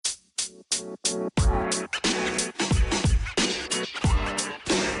Hey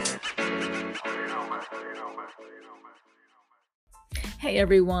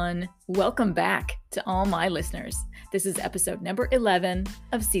everyone, welcome back to all my listeners. This is episode number 11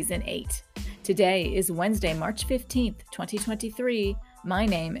 of season 8. Today is Wednesday, March 15th, 2023. My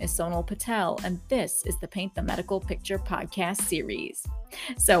name is Sonal Patel, and this is the Paint the Medical Picture podcast series.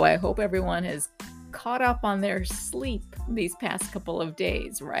 So I hope everyone has caught up on their sleep these past couple of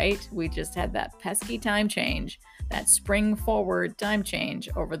days, right? We just had that pesky time change, that spring forward time change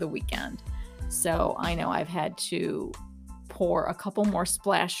over the weekend. So I know I've had to pour a couple more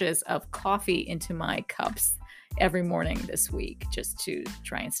splashes of coffee into my cups every morning this week just to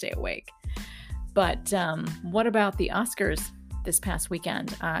try and stay awake. But what about the Oscars this past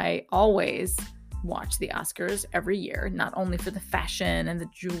weekend? I always watch the Oscars every year, not only for the fashion and the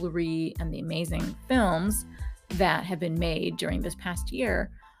jewelry and the amazing films that have been made during this past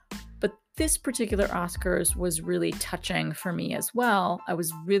year, but this particular Oscars was really touching for me as well. I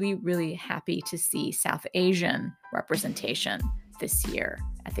was really, really happy to see South Asian representation this year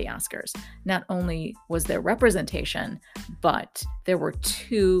at the Oscars. Not only was there representation, but there were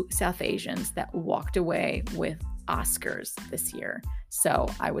 2 South Asians that walked away with Oscars this year. So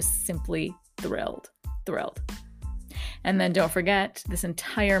I was simply thrilled. And then don't forget, this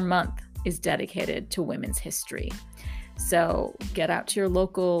entire month is dedicated to women's history. So get out to your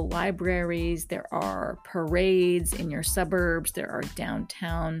local libraries. There are parades in your suburbs. There are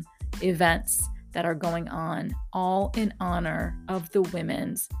downtown events that are going on, all in honor of the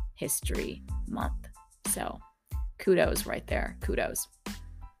Women's History Month. So kudos right there. Kudos.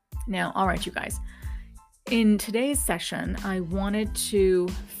 Now, all right, you guys. In today's session, I wanted to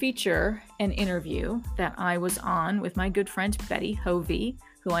feature an interview that I was on with my good friend Betty Hovey,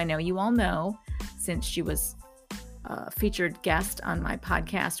 who I know you all know since she was featured guest on my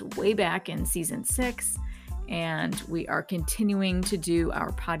podcast way back in season 6. And we are continuing to do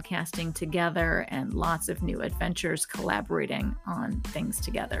our podcasting together and lots of new adventures collaborating on things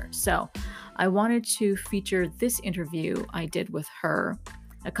together. So I wanted to feature this interview I did with her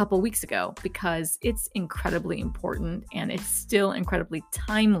a couple weeks ago because it's incredibly important and it's still incredibly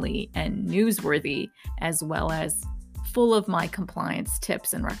timely and newsworthy, as well as full of my compliance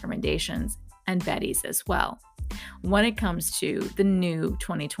tips and recommendations, and Betty's as well, when it comes to the new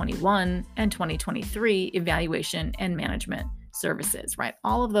 2021 and 2023 evaluation and management services, right?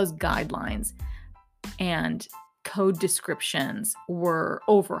 All of those guidelines and code descriptions were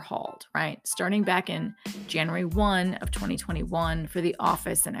overhauled, right? Starting back in January 1 of 2021 for the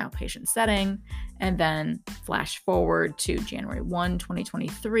office and outpatient setting, and then flash forward to January 1,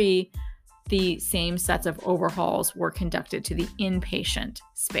 2023, the same sets of overhauls were conducted to the inpatient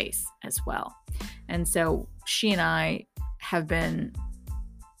space as well. And so she and I have been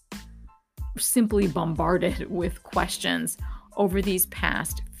simply bombarded with questions over these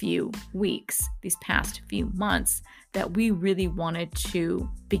past few weeks, these past few months, that we really wanted to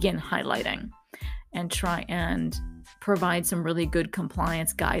begin highlighting and try and provide some really good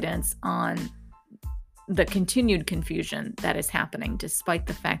compliance guidance on the continued confusion that is happening, despite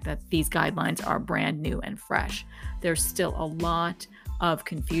the fact that these guidelines are brand new and fresh. There's still a lot of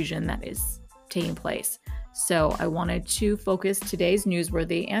confusion that is taking place. So I wanted to focus today's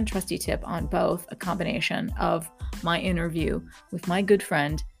Newsworthy and Trusty tip on both, a combination of my interview with my good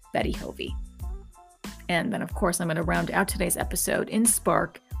friend, Betty Hovey. And then, of course, I'm going to round out today's episode in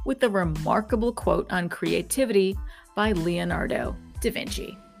Spark with a remarkable quote on creativity by Leonardo da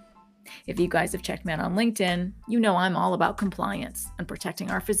Vinci. If you guys have checked me out on LinkedIn, you know I'm all about compliance and protecting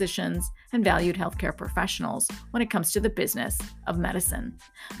our physicians and valued healthcare professionals when it comes to the business of medicine.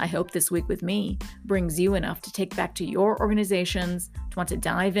 I hope this week with me brings you enough to take back to your organizations, to want to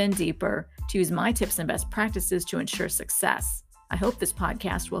dive in deeper, to use my tips and best practices to ensure success. I hope this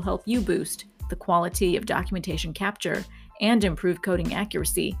podcast will help you boost the quality of documentation capture and improve coding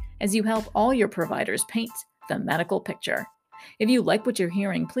accuracy as you help all your providers paint the medical picture. If you like what you're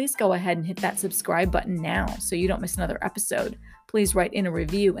hearing, please go ahead and hit that subscribe button now so you don't miss another episode. Please write in a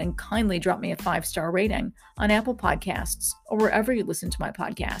review and kindly drop me a 5-star rating on Apple Podcasts or wherever you listen to my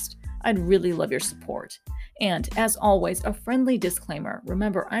podcast. I'd really love your support. And as always, a friendly disclaimer.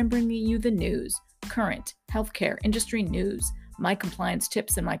 Remember, I'm bringing you the news, current healthcare industry news, my compliance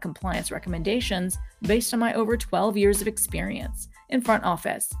tips and my compliance recommendations based on my over 12 years of experience in front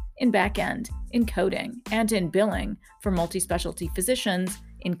office, in back end, in coding, and in billing for multi-specialty physicians,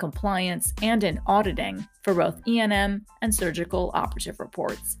 in compliance, and in auditing for both E&M and surgical operative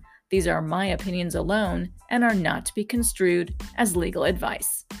reports. These are my opinions alone and are not to be construed as legal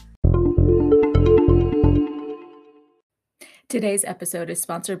advice. Today's episode is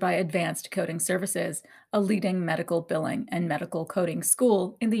sponsored by Advanced Coding Services, a leading medical billing and medical coding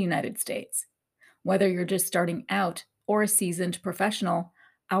school in the United States. Whether you're just starting out or a seasoned professional,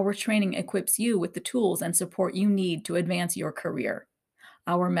 our training equips you with the tools and support you need to advance your career.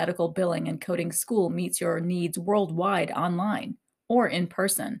 Our medical billing and coding school meets your needs worldwide online or in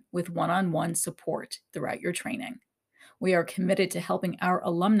person with one-on-one support throughout your training. We are committed to helping our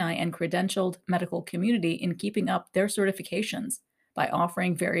alumni and credentialed medical community in keeping up their certifications by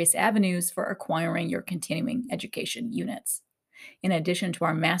offering various avenues for acquiring your continuing education units. In addition to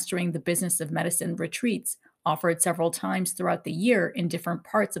our Mastering the Business of Medicine retreats, offered several times throughout the year in different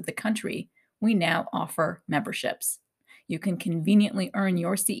parts of the country, we now offer memberships. You can conveniently earn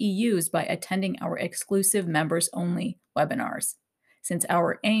your CEUs by attending our exclusive members-only webinars. Since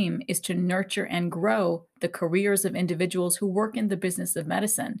our aim is to nurture and grow the careers of individuals who work in the business of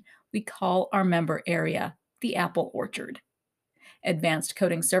medicine, we call our member area the Apple Orchard. Advanced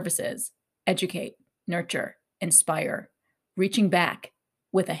Coding Services, educate, nurture, inspire, reaching back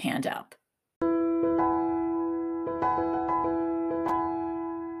with a hand up.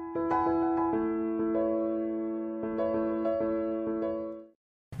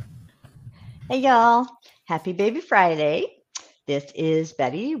 Hey y'all, happy Baby Friday. This is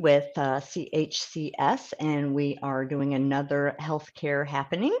Betty with CHCS, and we are doing another healthcare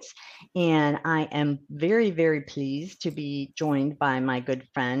happenings. And I am very, very pleased to be joined by my good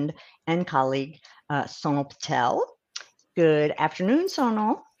friend and colleague, Sonal Patel. Good afternoon,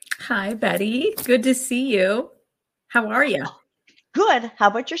 Sonal. Hi, Betty. Good to see you. How are you? Good. How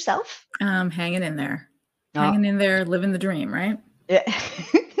about yourself? Hanging in there. Hanging in there, living the dream, right? Yeah.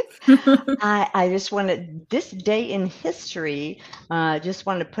 I just wanted, this day in history, just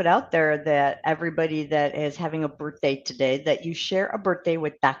want to put out there that everybody that is having a birthday today, that you share a birthday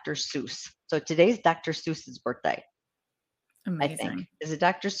with Dr. Seuss. So today's Dr. Seuss's birthday. Amazing. I think. Is it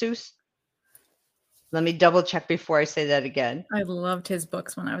Dr. Seuss? Let me double check before I say that again. I loved his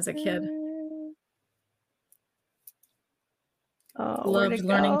books when I was a kid. Loved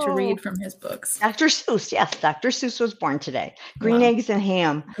learning to read from his books. Dr. Seuss, yes. Dr. Seuss was born today. Green Eggs and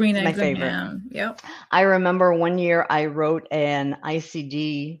Ham. Green is Eggs my favorite. and Ham. Yep. I remember one year I wrote an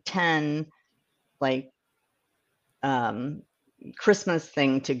ICD-10 Christmas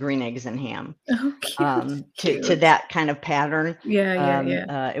thing to Green Eggs and Ham. Oh, cute. To that kind of pattern.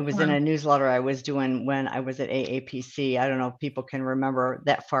 Yeah. It was in a newsletter I was doing when I was at AAPC. I don't know if people can remember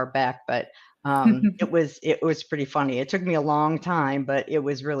that far back, but it was pretty funny. It took me a long time, but it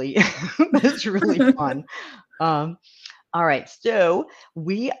was really fun. All right, so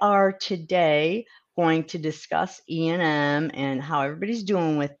we are today going to discuss E&M and how everybody's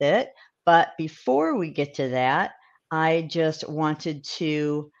doing with it. But before we get to that, I just wanted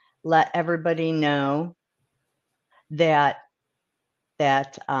to let everybody know that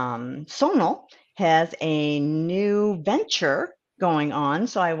Sonal has a new venture going on.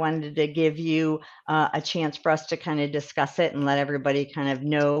 So I wanted to give you a chance for us to kind of discuss it and let everybody kind of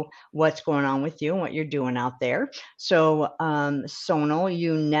know what's going on with you and what you're doing out there. So Sonal,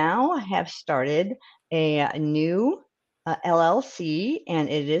 you now have started a new LLC, and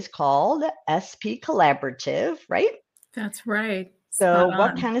it is called SP Collaborative, right? That's right. So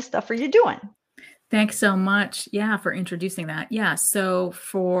what kind of stuff are you doing? Thanks so much. Yeah, for introducing that. Yeah. So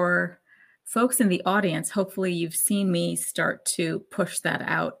for folks in the audience, hopefully you've seen me start to push that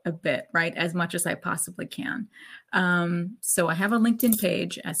out a bit, right? As much as I possibly can. So I have a LinkedIn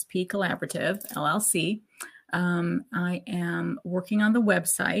page, SP Collaborative LLC. I am working on the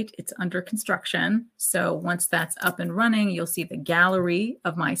website. It's under construction. So once that's up and running, you'll see the gallery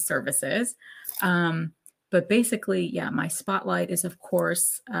of my services. But basically, yeah, my spotlight is, of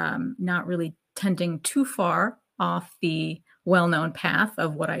course, not really tending too far off the well-known path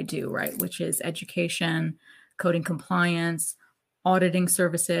of what I do, right? Which is education, coding compliance, auditing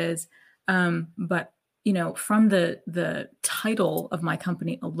services. But, you know, from the title of my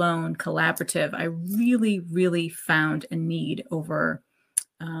company alone, Collaborative, I really found a need over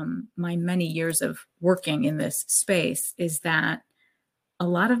my many years of working in this space is that a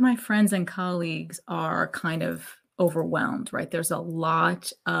lot of my friends and colleagues are kind of overwhelmed, right? There's a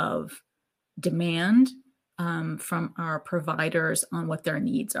lot of demand from our providers on what their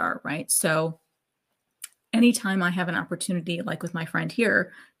needs are, right? So anytime I have an opportunity, like with my friend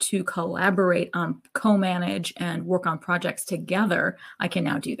here, to collaborate on co-manage and work on projects together, I can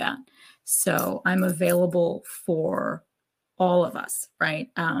now do that. So I'm available for all of us,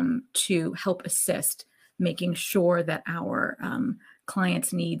 right? To help assist making sure that our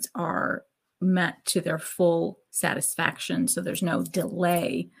clients' needs are met to their full satisfaction. So there's no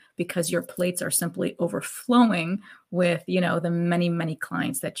delay because your plates are simply overflowing with, the many, many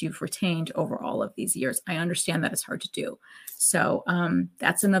clients that you've retained over all of these years. I understand that it's hard to do. So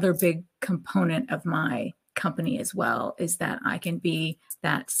that's another big component of my company as well, is that I can be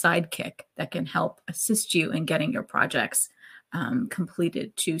that sidekick that can help assist you in getting your projects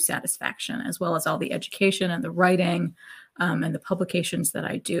completed to satisfaction, as well as all the education and the writing and the publications that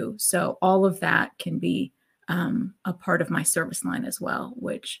I do. So all of that can be a part of my service line as well,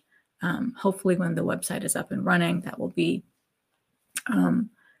 which hopefully when the website is up and running, that will be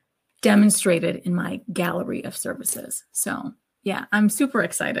demonstrated in my gallery of services. So yeah, I'm super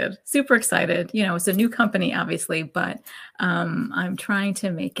excited, super excited. It's a new company, obviously, but I'm trying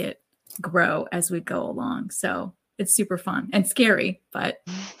to make it grow as we go along. So it's super fun and scary, but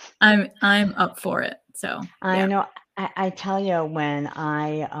I'm up for it. So I know. I tell you, when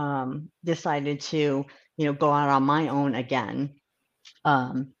I decided to, go out on my own again,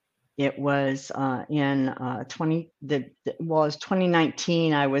 it was in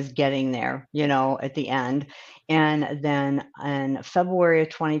 2019. I was getting there, at the end. And then in February of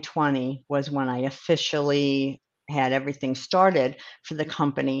 2020 was when I officially had everything started for the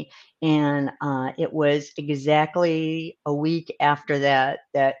company. And it was exactly a week after that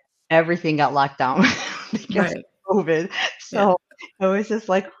everything got locked down because right. of COVID. So it was just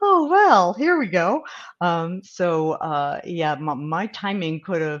like, oh, well, here we go. Yeah, my timing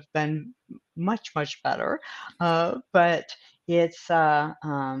could have been much, much better. But it's that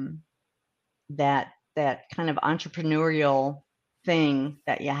kind of entrepreneurial thing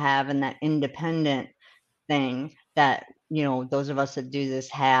that you have, and that independent thing that, those of us that do this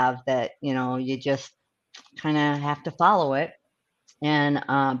have, that, you just kind of have to follow it. And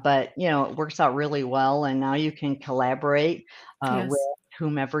but it works out really well, and now you can collaborate with Yes,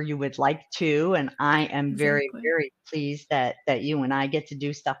 whomever you would like to. And I am very, exactly. very pleased that you and I get to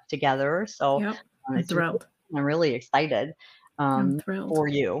do stuff together. So Yep. I'm it's really, thrilled. I'm really excited I'm thrilled. for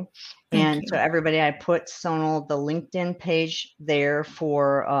you. Thank And so you. everybody, I put Sonal, the LinkedIn page there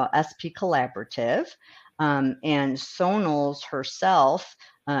for SP Collaborative, and Sonal's herself,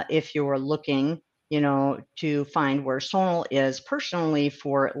 if you're looking, to find where Sonal is personally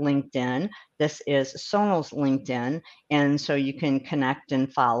for LinkedIn. This is Sonal's LinkedIn. And so you can connect and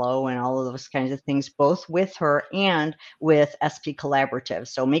follow and all of those kinds of things, both with her and with SP Collaborative.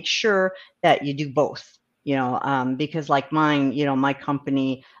 So make sure that you do both, because like mine, my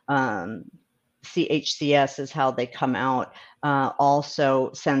company, CHCS is how they come out,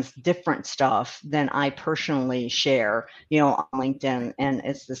 also sends different stuff than I personally share, on LinkedIn. And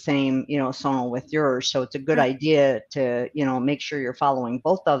it's the same, Sonal, with yours. So it's a good idea to, make sure you're following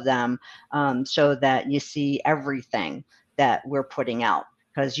both of them, so that you see everything that we're putting out,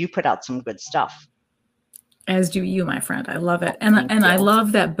 because you put out some good stuff. As do you, my friend. I love it. Thank And I you.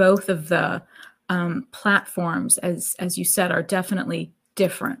 love that both of the platforms, as you said, are definitely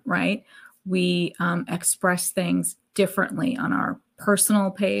different, right? We express things differently on our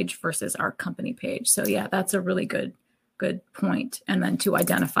personal page versus our company page. So yeah, that's a really good point. And then to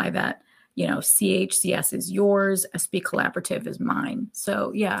identify that, CHCS is yours, SP Collaborative is mine.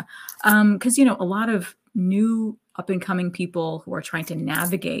 So yeah, because a lot of new up and coming people who are trying to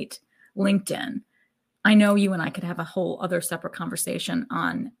navigate LinkedIn, I know you and I could have a whole other separate conversation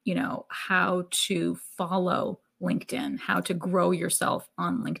on, how to follow LinkedIn, how to grow yourself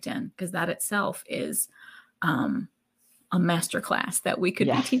on LinkedIn, because that itself is a masterclass that we could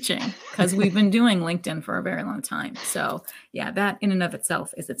be teaching, because we've been doing LinkedIn for a very long time. So yeah, that in and of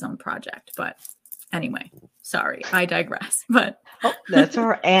itself is its own project. But anyway, sorry, I digress. But that's all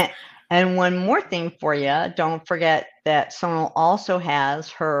right. And one more thing for you, don't forget that Sonal also has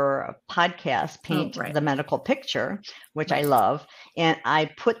her podcast, Paint the Medical Picture, which I love. And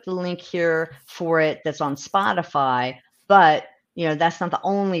I put the link here for it that's on Spotify, but that's not the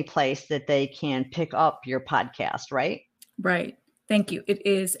only place that they can pick up your podcast, right? Right. Thank you. It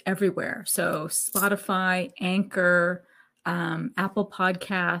is everywhere. So Spotify, Anchor, Apple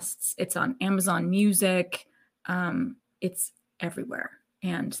Podcasts, it's on Amazon Music. It's everywhere.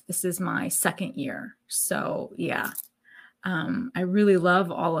 And this is my second year. So yeah, I really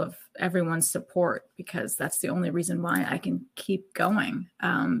love all of everyone's support, because that's the only reason why I can keep going,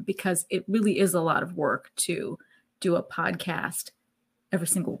 because it really is a lot of work to do a podcast every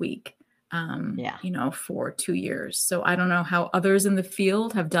single week, for 2 years. So I don't know how others in the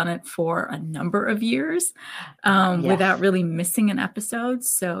field have done it for a number of years without really missing an episode.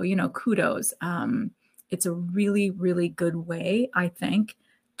 So, kudos. It's a really, really good way, I think,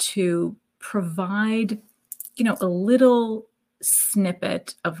 to provide, a little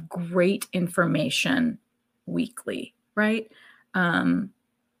snippet of great information weekly, right?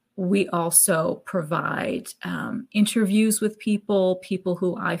 We also provide interviews with people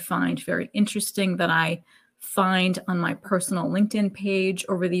who I find very interesting that I find on my personal LinkedIn page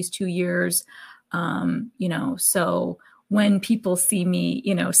over these 2 years. So when people see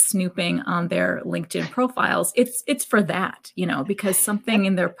me, snooping on their LinkedIn profiles, it's for that, because something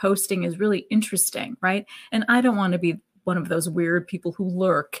in their posting is really interesting, right? And I don't want to be one of those weird people who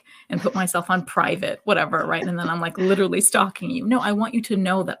lurk and put myself on private, whatever, right? And then I'm like literally stalking you. No, I want you to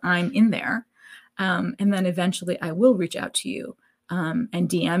know that I'm in there. And then eventually I will reach out to you and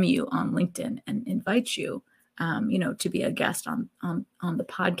DM you on LinkedIn and invite you, to be a guest on the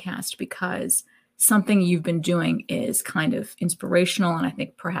podcast, because something you've been doing is kind of inspirational. And I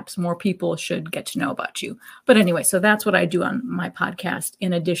think perhaps more people should get to know about you. But anyway, so that's what I do on my podcast,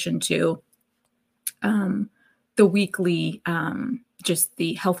 in addition to the weekly, just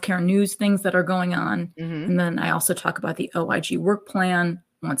the healthcare news things that are going on. And then I also talk about the OIG work plan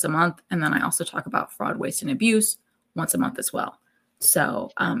once a month. And then I also talk about fraud, waste, and abuse once a month as well. So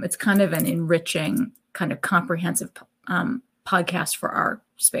it's kind of an enriching, kind of comprehensive podcast for our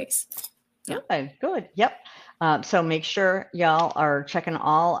space. Yeah. Okay, good. Yep. So make sure y'all are checking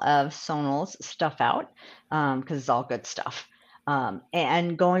all of Sonal's stuff out, because it's all good stuff.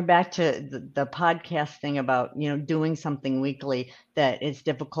 And going back to the podcast thing about, doing something weekly that is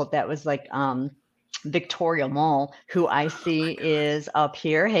difficult, that was like Victoria Mall, who I see is up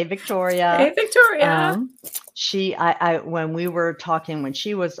here. Hey, Victoria. Hey, Victoria. When we were talking, when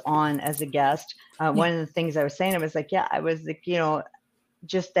she was on as a guest, one of the things I was saying, I was like, I was like,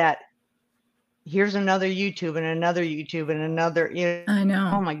 just that, here's another YouTube and another YouTube and another, I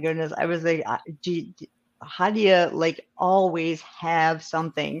know. Oh my goodness. I was like, how do you like always have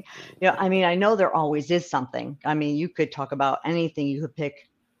something? I mean, I know there always is something. I mean, you could talk about anything. You could pick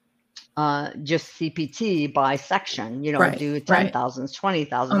just CPT by section, Right, do 10,000s,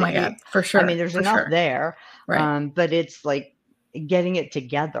 20,000. Oh my God, for sure. I mean, there's enough there, Right. But it's like getting it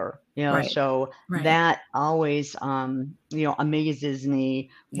together, Right. so that always, amazes me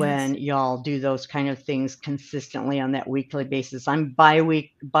when y'all do those kind of things consistently on that weekly basis. I'm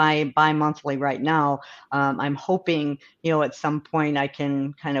bi-monthly right now. I'm hoping, at some point I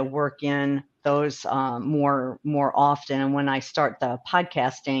can kind of work in those more often. And when I start the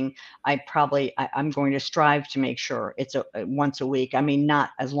podcasting, I'm going to strive to make sure it's once a week. I mean,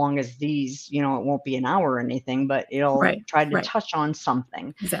 not as long as these, it won't be an hour or anything, but it'll try to touch on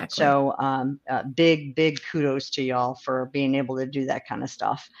something. Exactly. So big kudos to y'all for being able to do that kind of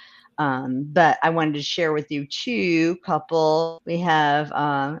stuff. But I wanted to share with you too, couple. We have,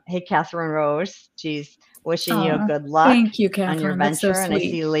 hey, Catherine Rose. She's wishing you good luck. Thank you, Catherine. On your venture. And I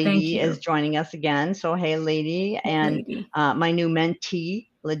see Lady is joining us again. So hey, Lady. And my new mentee,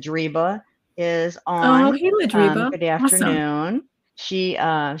 Ladriba, is on. Oh, hey, Ladriba. Good afternoon.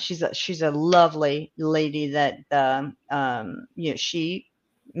 Awesome. She's a lovely lady that she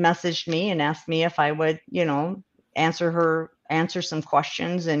messaged me and asked me if I would, answer some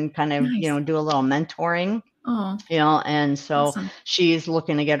questions and kind of, do a little mentoring. And so she's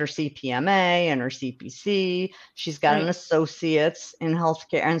looking to get her CPMA and her CPC. She's got an associate's in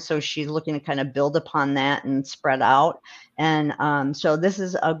healthcare. And so she's looking to kind of build upon that and spread out. And so this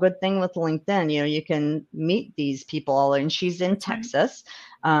is a good thing with LinkedIn. You can meet these people, and she's in Texas.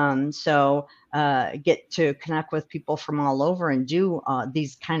 So get to connect with people from all over and do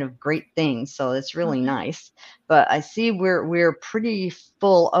these kind of great things. So it's really nice. But I see we're pretty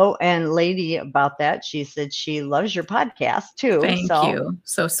full. Oh, and Lady, about that, she said she loves your podcast too. Thank you.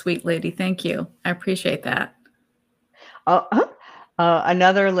 So sweet, Lady. Thank you. I appreciate that.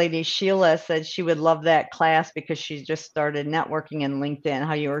 Another lady, Sheila, said she would love that class because she just started networking in LinkedIn.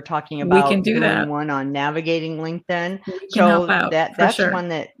 How you were talking about doing one on navigating LinkedIn. So that's one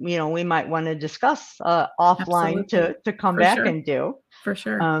that we might want to discuss offline to come back and do. For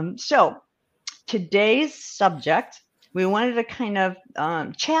sure. So today's subject, we wanted to kind of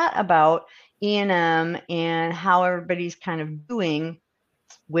chat about E&M and how everybody's kind of doing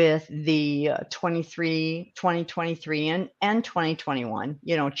with the 2023 and 2021,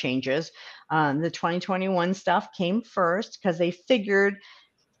 changes. The 2021 stuff came first because they figured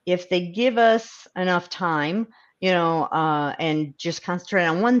if they give us enough time, and just concentrate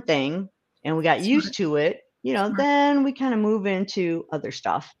on one thing, and we got used to it, then we kind of move into other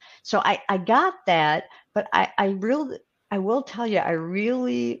stuff. So I got that, but I will tell you, I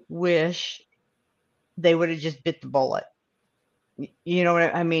really wish they would have just bit the bullet. You know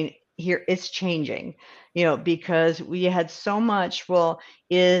what I mean? Here it's changing. because we had so much, well,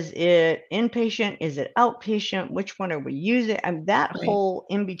 is it inpatient? Is it outpatient? Which one are we using? And that Right. whole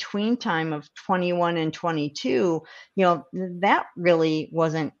in between time of 21 and 22, that really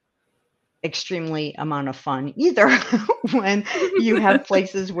wasn't extremely amount of fun either when you have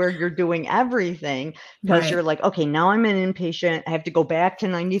places where you're doing everything, because Right. you're like, okay, now I'm an inpatient, I have to go back to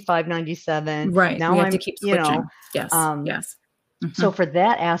 95, 97. Right. We Now have to I'm, keep switching. Yes. Yes. so Mhm. for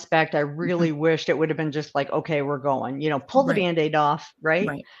that aspect, I really Mhm. wished it would have been just like, okay, we're going, pull the Right. Band-Aid off, right?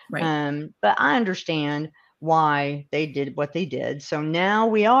 Right. Right. But I understand why they did what they did. So now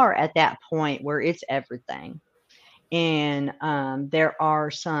we are at that point where it's everything. And there are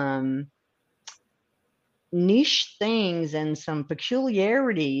some niche things and some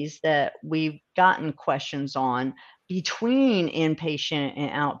peculiarities that we've gotten questions on between inpatient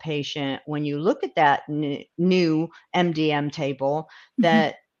and outpatient when you look at that new MDM table Mhm.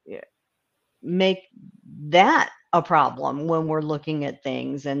 that make that a problem when we're looking at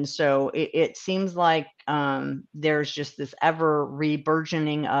things. And so it seems like there's just this ever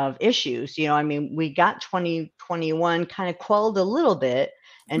re-burgeoning of issues. I mean, we got 2021 kind of quelled a little bit.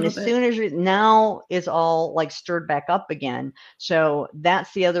 A And little as bit. soon as now it's all like stirred back up again. So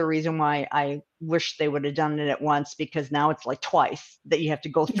that's the other reason why I wish they would have done it at once, because now it's like twice that you have to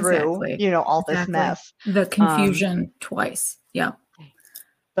go through, Exactly. all this Exactly. mess. The Um, confusion twice. Yeah.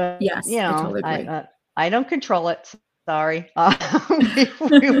 But, Yes, I totally agree. I don't control it. Sorry.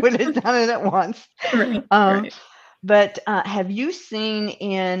 We would have done it at once. Right. Um, Right. but have you seen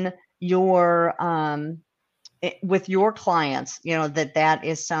in your with your clients, that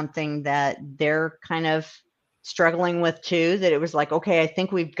is something that they're kind of struggling with too, that it was like, okay, I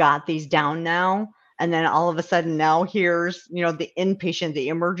think we've got these down now. And then all of a sudden now here's, the inpatient, the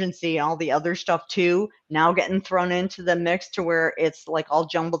emergency, and all the other stuff too, now getting thrown into the mix to where it's like all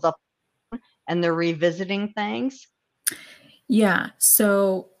jumbled up and they're revisiting things. Yeah.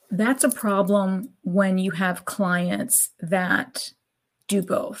 So that's a problem when you have clients that do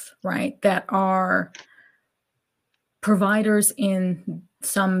both, right? That are providers in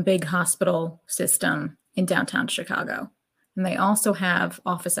some big hospital system in downtown Chicago. And they also have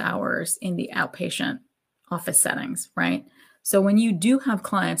office hours in the outpatient office settings, right? So when you do have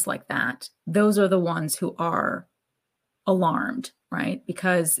clients like that, those are the ones who are alarmed, right?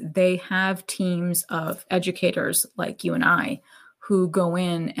 Because they have teams of educators like you and I who go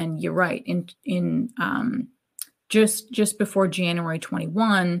in, and you're right, in just before January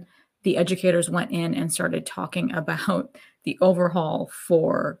 21, the educators went in and started talking about the overhaul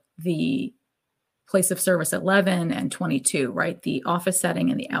for the place of service 11 and 22, right? The office setting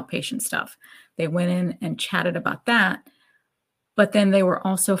and the outpatient stuff. They went in and chatted about that. But then they were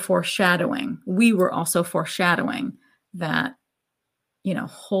also foreshadowing, we were also foreshadowing that,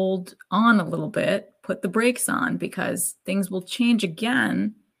 hold on a little bit, put the brakes on, because things will change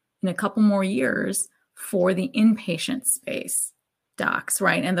again in a couple more years for the inpatient space docs,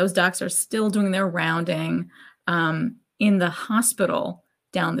 right? And those docs are still doing their rounding in the hospital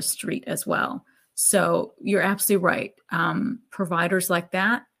down the street as well. So you're absolutely right. Providers like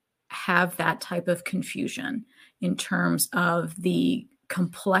that have that type of confusion in terms of the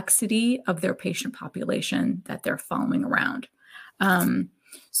complexity of their patient population that they're following around.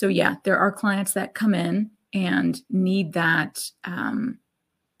 So yeah, there are clients that come in and need that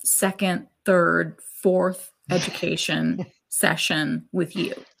second, third, fourth education session with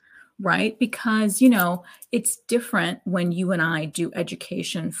you, right? Because, it's different when you and I do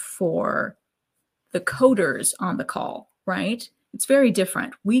education for the coders on the call, right? It's very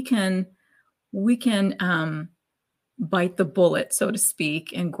different. We can bite the bullet, so to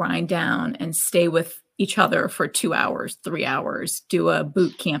speak, and grind down and stay with each other for 2 hours, 3 hours, do a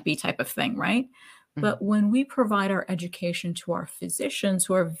boot campy type of thing, right? Mhm. But when we provide our education to our physicians,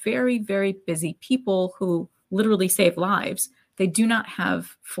 who are very, very busy people who literally save lives, they do not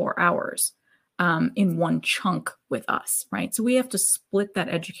have 4 hours in one chunk with us, right? So we have to split that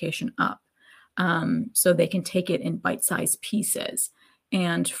education up so they can take it in bite-sized pieces.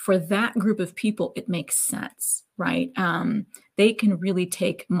 And for that group of people, it makes sense, right? They can really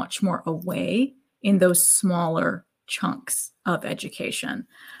take much more away in those smaller chunks of education.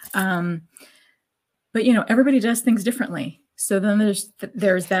 But everybody does things differently. So then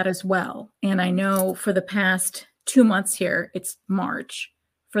there's that as well. And I know for the past 2 months here, it's March.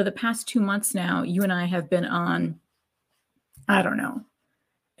 For the past 2 months now, you and I have been on, I don't know,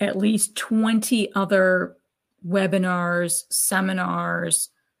 at least 20 other webinars, seminars,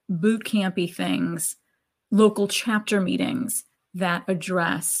 boot campy things, local chapter meetings that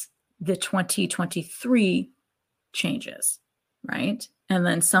address the 2023 changes, right? and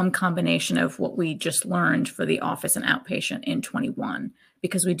then some combination of what we just learned for the office and outpatient in 21,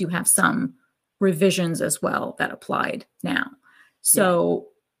 because we do have some revisions as well that applied now. So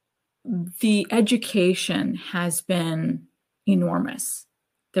the education has been enormous.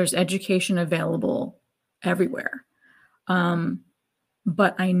 There's education available everywhere.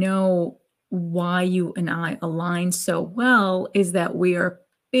 But I know why you and I align so well is that we are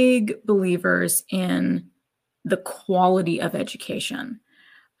big believers in the quality of education.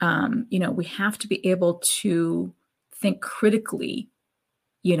 We have to be able to think critically,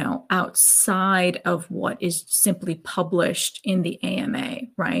 outside of what is simply published in the AMA,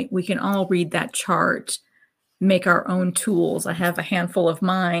 right? We can all read that chart, make our own tools. I have a handful of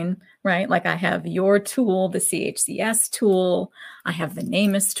mine, right? Like I have your tool, the CHCS tool. I have the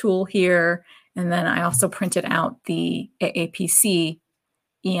NAMUS tool here. And then I also printed out the AAPC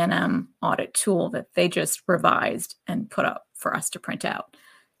E&M audit tool that they just revised and put up for us to print out.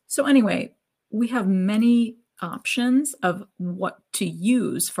 So anyway, we have many options of what to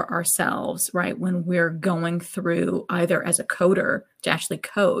use for ourselves, right? When we're going through either as a coder to actually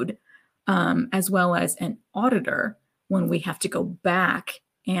code, as well as an auditor when we have to go back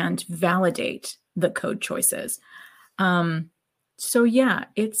and validate the code choices. So yeah,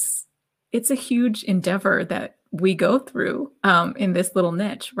 it's a huge endeavor that we go through in this little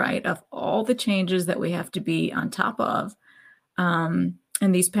niche, right? Of all the changes that we have to be on top of. And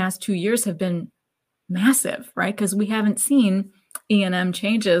these past 2 years have been massive, right? Because we haven't seen E&M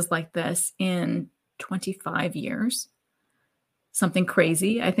changes like this in 25 years. Something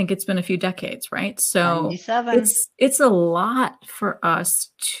crazy. I think it's been a few decades, right? So 97. it's a lot for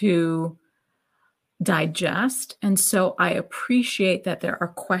us to digest. And so I appreciate that there are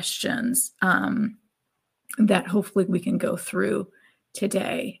questions that hopefully we can go through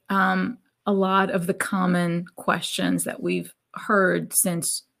today. A lot of the common questions that we've heard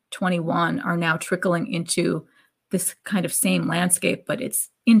since 21 are now trickling into this kind of same landscape, but it's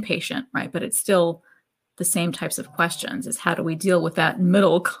inpatient, right? But it's still the same types of questions, is how do we deal with that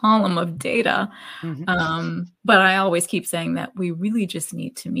middle column of data? But I always keep saying that we really just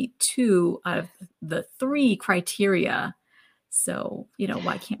need to meet 2 out of the 3 criteria. So,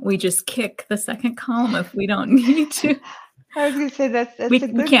 why can't we just kick the second column if we don't need to? I was going to say that's a We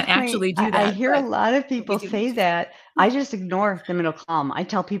good can't point. actually do I that. hear a But lot of people say that. I just ignore the middle column. I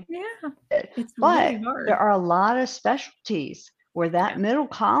tell people yeah, it. it's But really hard. there are a lot of specialties where that middle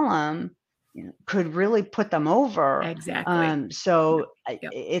column could really put them over. Exactly. So Yep.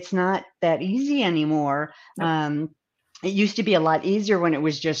 it's not that easy anymore. Nope. It used to be a lot easier when it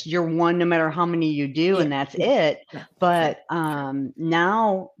was just you're one no matter how many you do, and that's it. Yeah, But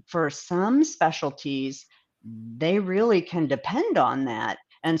now for some specialties, they really can depend on that.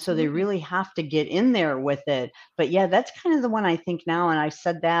 And so they absolutely. really have to get in there with it. But yeah, that's kind of the one I think now. And I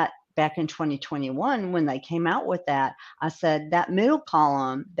said that back in 2021 when they came out with that. I said that middle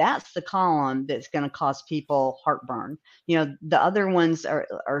column, that's the column that's going to cause people heartburn. The other ones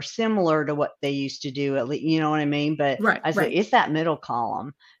are similar to what they used to do, at least, you know what I mean? But I said, it's that middle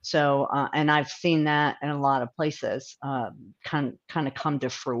column. So, and I've seen that in a lot of places kind of come to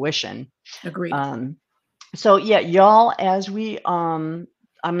fruition. Agreed. So yeah, y'all, as we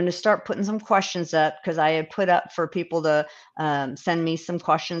I'm going to start putting some questions up, because I had put up for people to send me some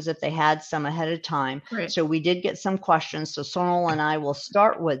questions if they had some ahead of time. Right. So we did get some questions. So Sonal and I will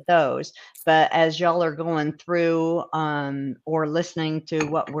start with those. But as y'all are going through or listening to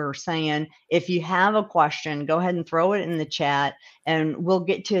what we're saying, if you have a question, go ahead and throw it in the chat, and we'll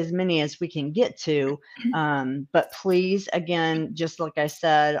get to as many as we can get to. But please, again, just like I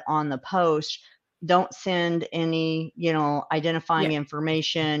said on the post, don't send any, identifying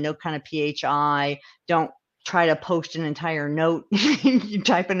information, no kind of PHI. Don't try to post an entire note. You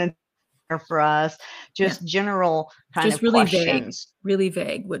type in a for us, just general kind just of really questions. Really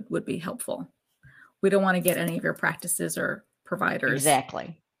vague would be helpful. We don't want to get any of your practices or providers.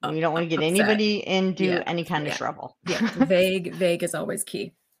 Exactly. We don't want to get anybody into any kind of trouble. Vague is always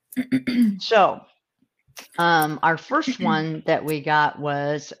key. So our first one that we got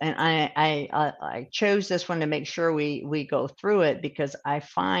was, and I chose this one to make sure we go through it, because I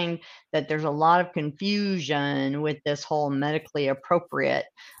find that there's a lot of confusion with this whole medically appropriate,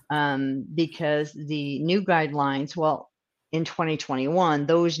 because the new guidelines, well, in 2021,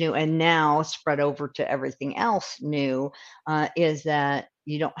 those new, and now spread over to everything else new, is that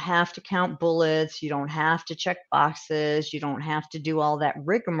you don't have to count bullets, you don't have to check boxes, you don't have to do all that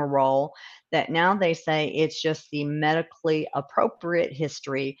rigmarole. That now they say it's just the medically appropriate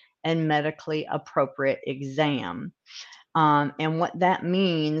history and medically appropriate exam. And what that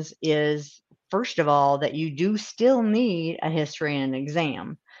means is first of all, that you do still need a history and an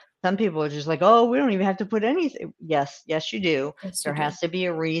exam. Some people are just like, oh, we don't even have to put anything. Yes, you do. Yes, you There do. has to be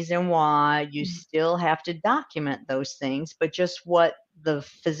a reason why. You still have to document those things, but just what the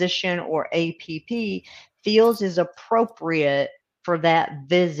physician or APP feels is appropriate for that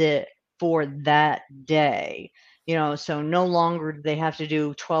visit for that day. So no longer do they have to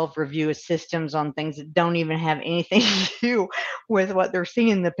do 12 review systems on things that don't even have anything to do with what they're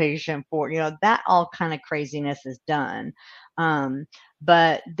seeing the patient for. That all kind of craziness is done.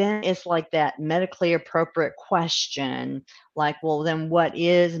 But then it's like that medically appropriate question, like, well, then what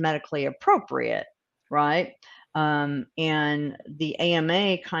is medically appropriate, right? And the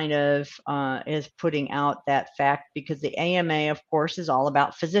AMA kind of is putting out that fact, because the AMA, of course, is all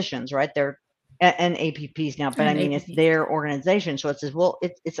about physicians, right? They're and APPs now, but I And mean, it's APP. their organization. So it says, well,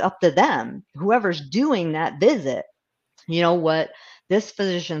 it's up to them, whoever's doing that visit. What this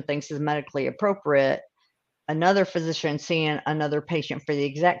physician thinks is medically appropriate, another physician seeing another patient for the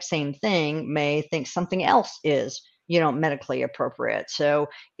exact same thing may think something else is, medically appropriate. So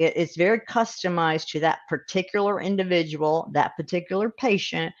it's very customized to that particular individual, that particular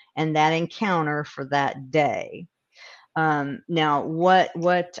patient, and that encounter for that day. Now,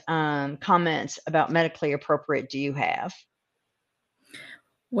 what comments about medically appropriate do you have?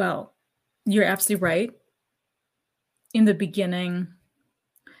 Well, you're absolutely right. In the beginning,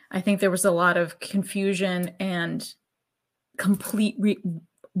 I think there was a lot of confusion and complete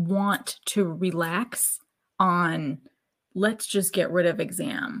want to relax on, let's just get rid of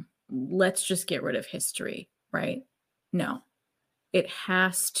exam. Let's just get rid of history, right? No, it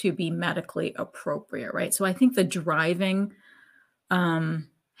has to be medically appropriate, right? So I think the driving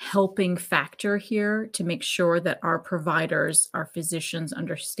helping factor here to make sure that our providers, our physicians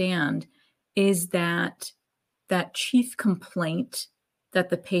understand is that that chief complaint that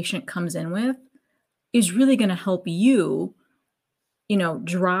the patient comes in with is really going to help you,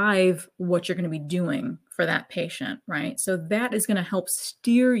 drive what you're going to be doing for that patient, right? So that is going to help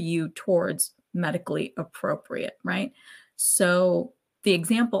steer you towards medically appropriate, right? So the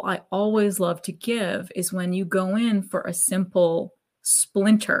example I always love to give is when you go in for a simple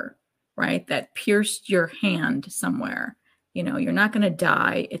splinter, right, that pierced your hand somewhere. You're not going to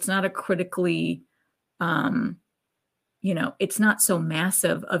die. It's not a critically, it's not so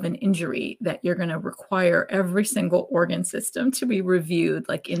massive of an injury that you're going to require every single organ system to be reviewed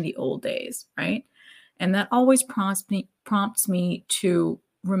like in the old days, right? And that always prompts me to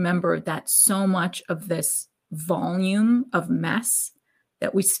remember that so much of this volume of mess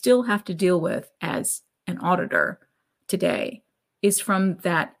that we still have to deal with as an auditor today is from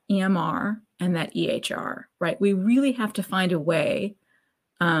that EMR and that EHR, right? We really have to find a way,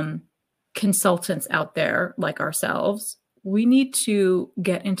 consultants out there like ourselves, we need to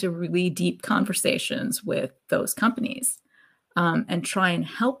get into really deep conversations with those companies and try and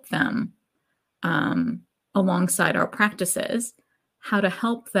help them alongside our practices, how to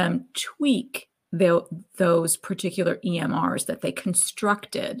help them tweak those particular EMRs that they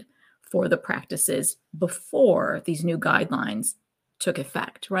constructed for the practices before these new guidelines took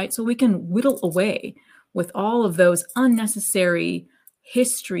effect, right? So we can whittle away with all of those unnecessary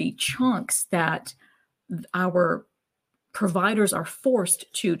history chunks that our providers are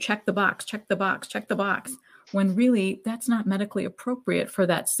forced to check the box, when really that's not medically appropriate for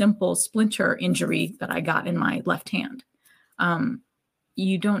that simple splinter injury that I got in my left hand.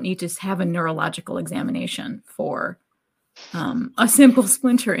 You don't need to have a neurological examination for a simple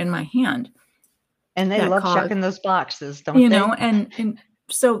splinter in my hand. And they love checking those boxes, don't they? And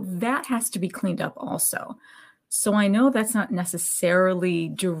so that has to be cleaned up also. So I know that's not necessarily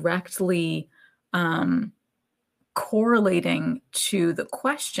directly correlating to the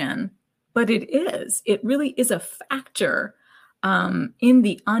question, but it is. It really is a factor in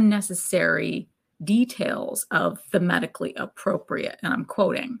the unnecessary details of the medically appropriate. And I'm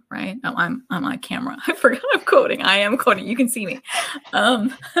quoting, right? Oh, I'm on camera. I forgot I'm quoting. I am quoting. You can see me.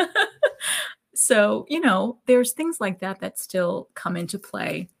 So, there's things like that still come into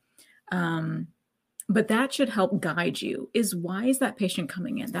play. But that should help guide you. Why is that patient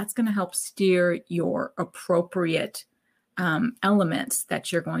coming in? That's going to help steer your appropriate elements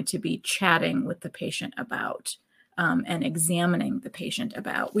that you're going to be chatting with the patient about and examining the patient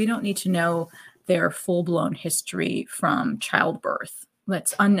about. We don't need to know their full-blown history from childbirth.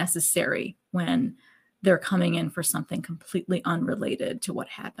 That's unnecessary when they're coming in for something completely unrelated to what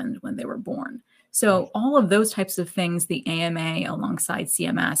happened when they were born. So all of those types of things, the AMA alongside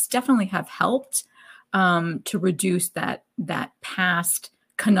CMS definitely have helped to reduce that past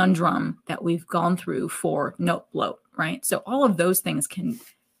conundrum that we've gone through for note bloat, right? So all of those things can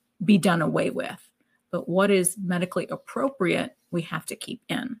be done away with. But what is medically appropriate, we have to keep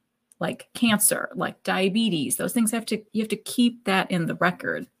in, like cancer, like diabetes. Those things you have to keep that in the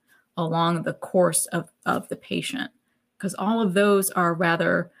record along the course of the patient, because all of those are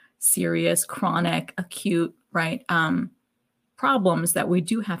rather serious, chronic, acute, right, problems that we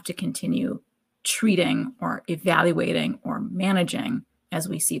do have to continue treating or evaluating or managing as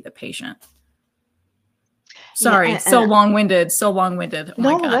we see the patient. Sorry, so long-winded. Oh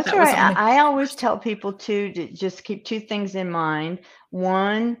my No, God, that's that all was right. only. I always tell people to just keep two things in mind.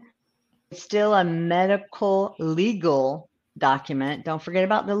 One, it's still a medical legal document. Don't forget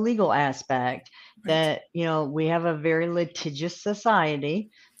about the legal aspect. Right. That, we have a very litigious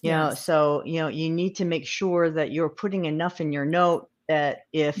society, Yes. so, you need to make sure that you're putting enough in your note that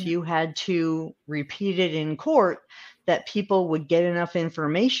if you had to repeat it in court, that people would get enough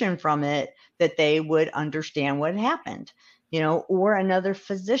information from it that they would understand what happened, or another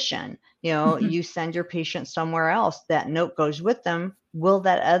physician, you send your patient somewhere else, that note goes with them. Will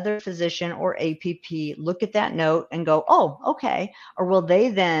that other physician or APP look at that note and go, oh, okay? Or will they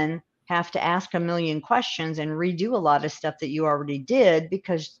then have to ask a million questions and redo a lot of stuff that you already did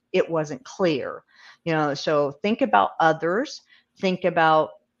because it wasn't clear? So think about others, think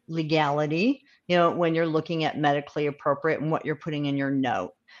about legality, when you're looking at medically appropriate and what you're putting in your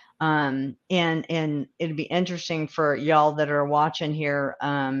note. And it'd be interesting for y'all that are watching here,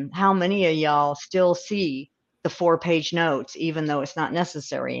 how many of y'all still see the 4-page notes, even though it's not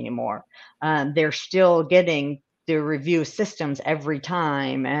necessary anymore. They're still getting the review systems every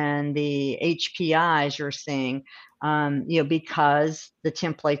time, and the HPIs you're seeing, because the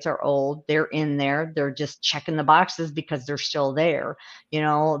templates are old, they're in there, they're just checking the boxes because they're still there.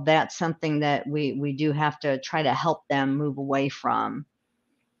 That's something that we do have to try to help them move away from.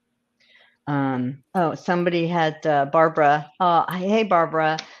 Somebody had Barbara. Hey,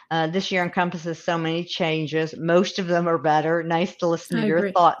 Barbara. This year encompasses so many changes. Most of them are better. Nice to listen to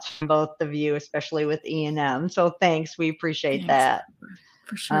your thoughts from both of you, especially with E&M. So thanks. We appreciate that.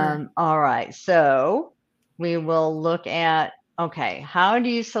 For sure. All right. So we will look at, okay, how do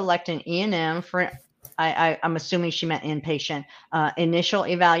you select an E&M for, I'm assuming she meant inpatient, initial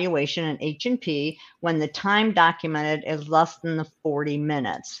evaluation in H&P when the time documented is less than the 40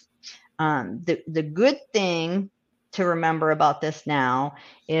 minutes. The good thing to remember about this now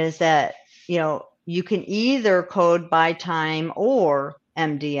is that, you can either code by time or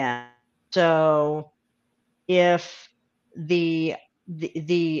MDM. So if the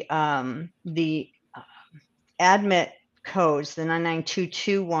admit codes, the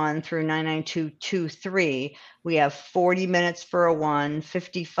 99221 through 99223, we have 40 minutes for a 1,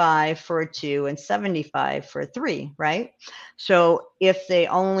 55 for a 2, and 75 for a 3, right? So if they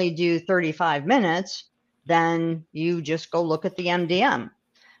only do 35 minutes, then you just go look at the MDM.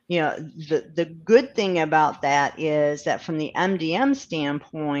 The good thing about that is that from the MDM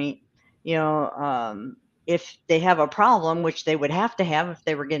standpoint, if they have a problem, which they would have to have if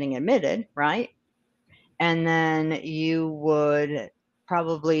they were getting admitted, right? And then you would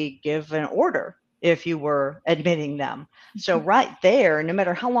probably give an order if you were admitting them. So right there, no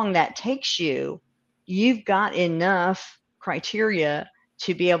matter how long that takes you, you've got enough criteria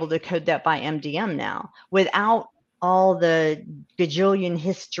to be able to code that by MDM now without all the gajillion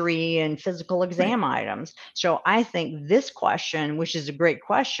history and physical exam items. So I think this question, which is a great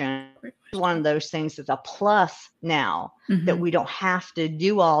question, is one of those things that's a plus now, that we don't have to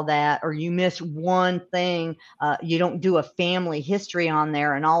do all that, or you miss one thing, you don't do a family history on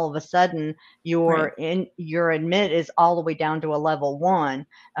there, and all of a sudden your admit is all the way down to a level 1,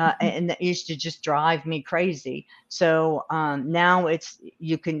 and that used to just drive me crazy. So now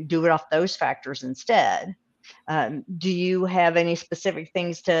you can do it off those factors instead. Do you have any specific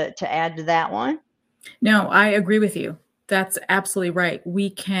things to add to that one? No, I agree with you. That's absolutely right. We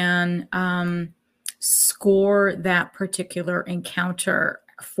can score that particular encounter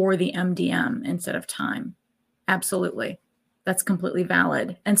for the MDM instead of time. Absolutely. That's completely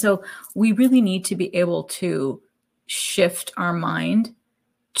valid. And so we really need to be able to shift our mind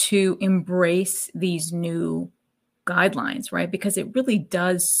to embrace these new guidelines, right? Because it really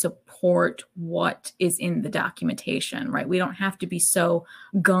does support what is in the documentation, right? We don't have to be so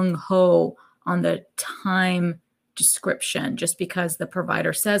gung-ho on the time description just because the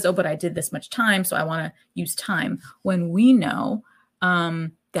provider says, oh, but I did this much time, so I want to use time, when we know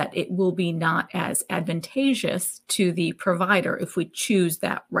that it will be not as advantageous to the provider if we choose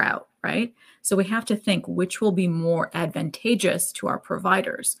that route, right? So we have to think which will be more advantageous to our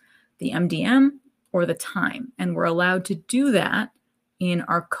providers, the MDM or the time. And we're allowed to do that in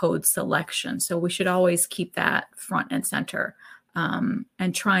our code selection. So we should always keep that front and center.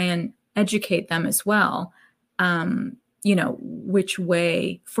 and try and educate them as well, which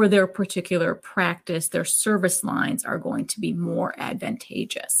way for their particular practice, their service lines are going to be more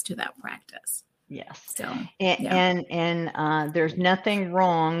advantageous to that practice. Yes. So, and there's nothing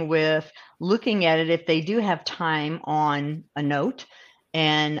wrong with looking at it if they do have time on a note,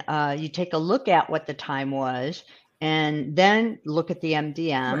 and you take a look at what the time was, and then look at the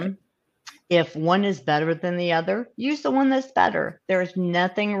MDM. Right. If one is better than the other, use the one that's better. There's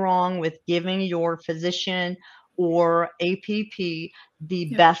nothing wrong with giving your physician or APP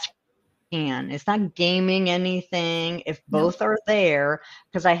the best can. It's not gaming anything if both are there,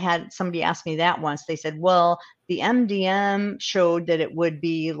 because I had somebody ask me that once. They said, well, the MDM showed that it would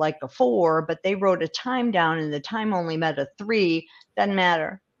be like a 4, but they wrote a time down and the time only met a 3. Doesn't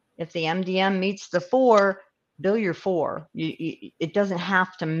matter. If the MDM meets the 4, bill your 4. It doesn't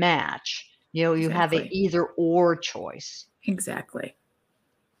have to match. You have an either or choice. Exactly.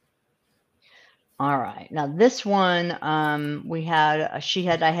 All right. Now this one, I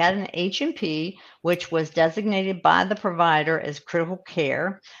had an H&P, which was designated by the provider as critical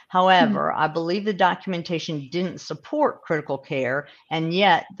care. However, I believe the documentation didn't support critical care, and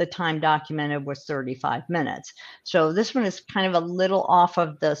yet the time documented was 35 minutes. So this one is kind of a little off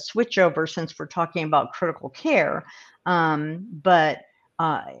of the switchover since we're talking about critical care. But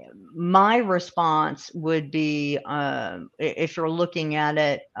my response would be, if you're looking at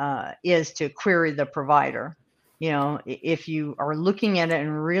it, is to query the provider. If you are looking at it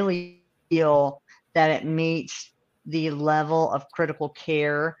and really feel that it meets the level of critical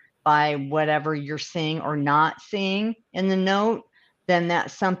care by whatever you're seeing or not seeing in the note, then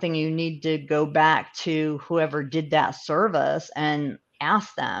that's something you need to go back to whoever did that service and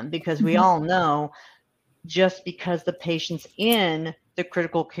ask them, because we all know just because the patient's in the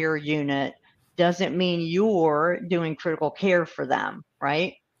critical care unit doesn't mean you're doing critical care for them,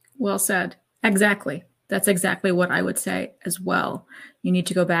 right? Well said. Exactly. That's exactly what I would say as well. You need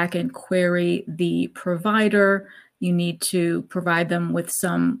to go back and query the provider. You need to provide them with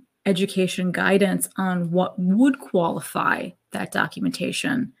some education guidance on what would qualify that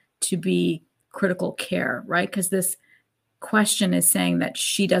documentation to be critical care, right? Because this question is saying that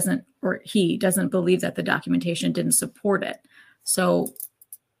she doesn't, or he doesn't believe that the documentation didn't support it. So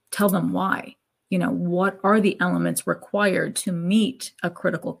tell them why. What are the elements required to meet a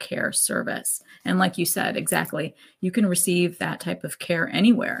critical care service? And like you said, exactly, you can receive that type of care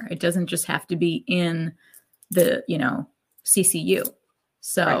anywhere. It doesn't just have to be in the, CCU.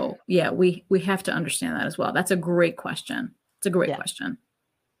 So yeah, we have to understand that as well. That's a great question. It's a great question.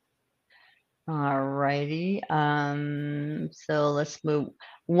 All righty. So let's move.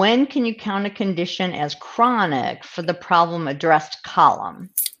 When can you count a condition as chronic for the problem addressed column?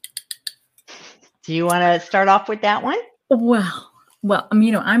 Do you want to start off with that one? Well,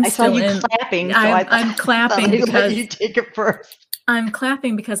 I saw you clapping. So I'm clapping because you take it first. I'm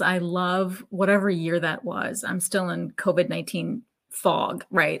clapping because I love whatever year that was. I'm still in COVID-19 fog,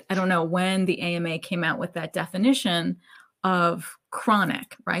 right? I don't know when the AMA came out with that definition of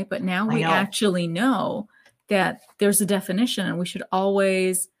chronic, right? But now we actually know that there's a definition, and we should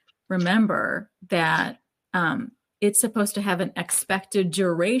always remember that it's supposed to have an expected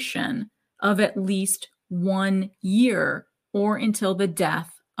duration of at least 1 year or until the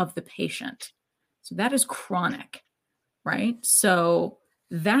death of the patient. So that is chronic, right? So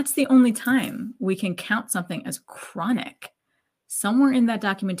that's the only time we can count something as chronic. Somewhere in that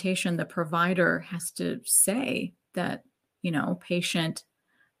documentation, the provider has to say that, patient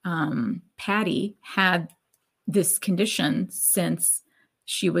Patty had this condition since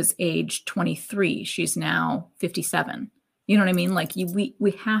she was age 23. She's now 57. You know what I mean? Like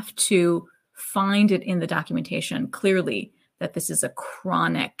we have to find it in the documentation clearly that this is a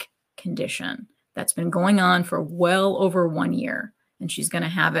chronic condition that's been going on for well over 1 year, and she's going to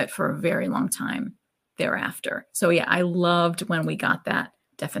have it for a very long time thereafter. So yeah, I loved when we got that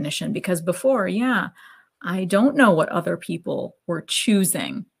definition, because before, I don't know what other people were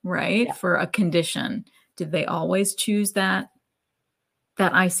choosing, right? For a condition. Did they always choose that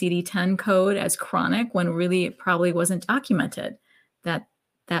ICD-10 code as chronic when really it probably wasn't documented that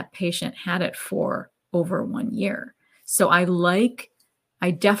that patient had it for over 1 year? So I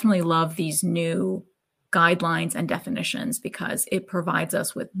definitely love these new guidelines and definitions, because it provides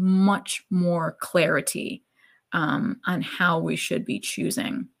us with much more clarity on how we should be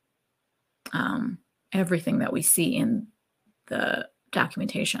choosing everything that we see in the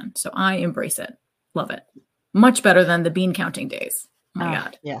documentation. So I embrace it. Love it. Much better than the bean counting days. Oh my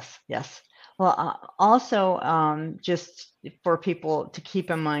God. Yes. Well, also, just for people to keep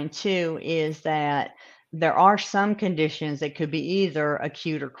in mind too, is that there are some conditions that could be either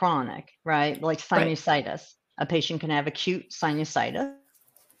acute or chronic, right? Like Right. sinusitis. A patient can have acute sinusitis.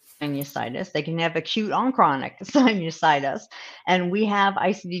 They can have acute on chronic sinusitis. And we have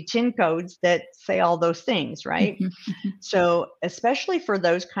ICD-10 codes that say all those things, right? Mhm, mhm. So, especially for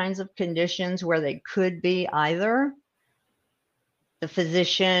those kinds of conditions where they could be either, the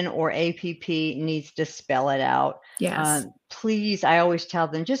physician or APP needs to spell it out. Yes. Please, I always tell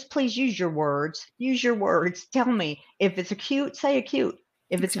them, just please use your words. Use your words. Tell me if it's acute, say acute.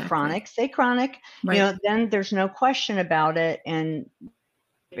 If it's Exactly. chronic, say chronic. Right. Then there's no question about it, and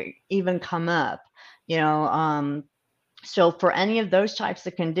it even come up. You know, so for any of those types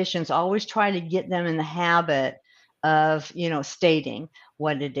of conditions, always try to get them in the habit of, stating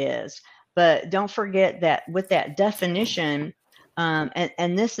what it is. But don't forget that with that definition,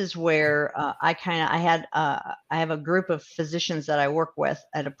 and this is where I have a group of physicians that I work with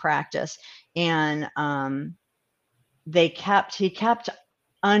at a practice, and he kept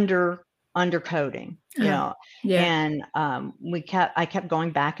under undercoding, Yeah. and I kept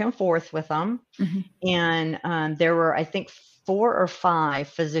going back and forth with them, Mhm. and there were, I think, 4 or 5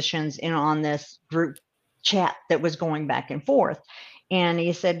 physicians in on this group chat that was going back and forth. And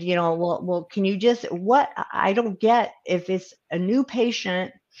he said, well, can you just, what I don't get, if it's a new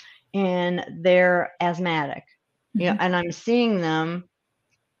patient and they're asthmatic, Mhm. and I'm seeing them,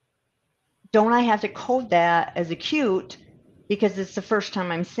 don't I have to code that as acute because it's the first time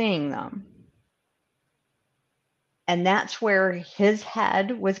I'm seeing them? And that's where his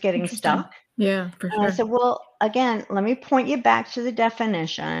head was getting Interesting. stuck. Yeah, for And I sure. said, well, again, let me point you back to the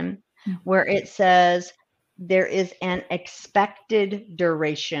definition Mm. where it says there is an expected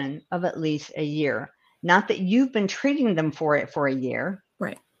duration of at least a year. Not that you've been treating them for it for a year.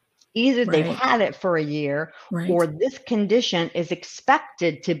 Right. Either they've Right. had it for a year, Right. or this condition is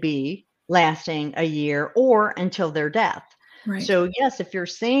expected to be lasting a year or until their death. Right. So, yes, if you're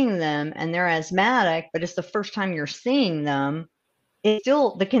seeing them and they're asthmatic, but it's the first time you're seeing them, it's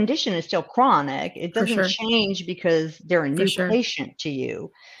still, the condition is still chronic. It For doesn't sure. change because they're a For new sure. patient to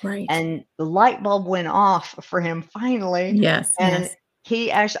you. Right. And the light bulb went off for him finally. Yes, And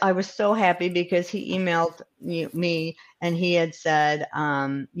yes. I was so happy because he emailed me, and he had said,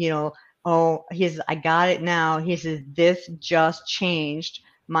 oh, I got it now. He says, this just changed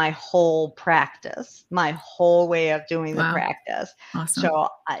my whole practice, my whole way of doing the Wow. practice. Awesome. So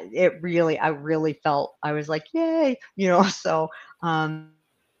I really felt, I was like, yay, so, um,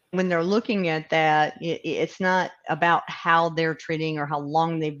 when they're looking at that, it's not about how they're treating or how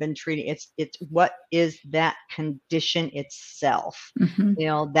long they've been treating. It's what is that condition itself.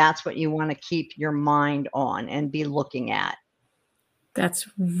 Mhm. That's what you want to keep your mind on and be looking at. That's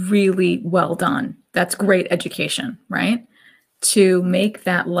really well done. That's great education, right? To make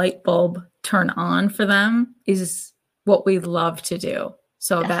that light bulb turn on for them is what we love to do.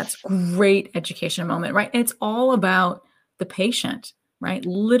 So that's Yes. great education moment, right? It's all about the patient, right?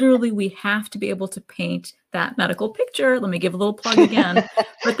 Literally, we have to be able to paint that medical picture. Let me give a little plug again,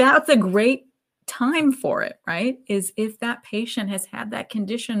 but that's a great time for it, right? Is if that patient has had that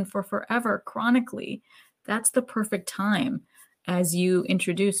condition for forever chronically, that's the perfect time as you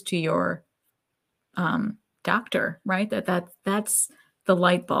introduce to your doctor, right? That's the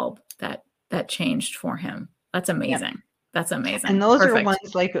light bulb that changed for him. That's Yep. amazing. That's And amazing. those are Perfect.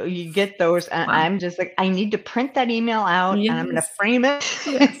 ones like you get those, and Wow. I'm just like, I need to print that email out and I'm going to Yes. frame it.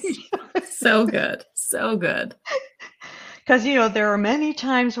 Yes. So good. So good. Because, there are many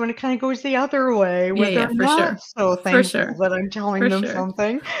times when it kind of goes the other way, Yeah, where yeah, they're for not sure. so For thankful sure. that I'm telling For them sure.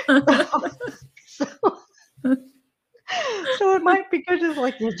 something. So, so it might be good to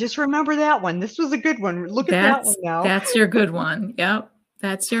like, yeah, just remember that one. This was a good one. Look at that one now. That's your good one. Yep.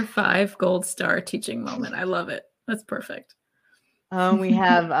 That's your 5 gold star teaching moment. I love it. That's perfect. We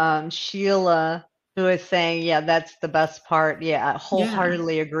have Sheila who is saying, yeah, that's the best part. Yeah, I Yeah,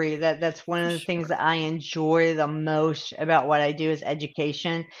 wholeheartedly agree. That's one for of the things sure. that I enjoy the most about what I do is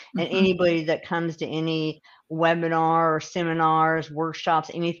education. And Mhm. anybody that comes to any webinar or seminars,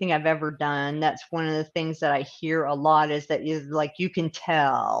 workshops, anything I've ever done, that's one of the things that I hear a lot is that is like, you can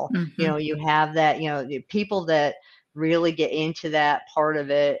tell, Mhm. you have that, the people that really get into that part of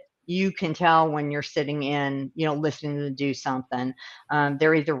it, you can tell when you're sitting in, listening to them do something.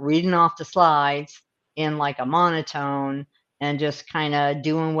 They're either reading off the slides in like a monotone and just kind of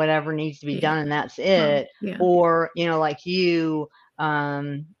doing whatever needs to be Yeah. done, and that's Wow. it. Yeah. Or, like you,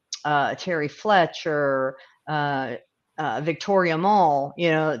 um, Terry Fletcher, uh, Victoria Mall,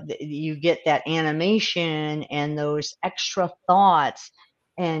 you get that animation and those extra thoughts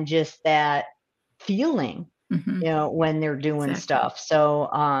and just that feeling, Mm-hmm. when they're doing Exactly. stuff. So,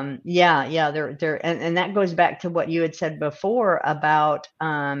 they're and that goes back to what you had said before about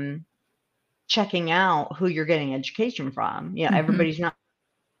checking out who you're getting education from. Mm-hmm. Everybody's not.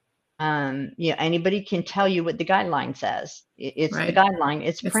 Anybody can tell you what the guideline says. It's the Right. guideline. It's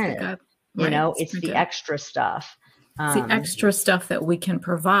It's the printed. guide. Right. It's It's the printed. extra stuff. It's the extra stuff that we can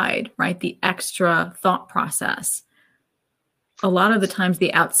provide, right? The extra thought process. A lot of the times,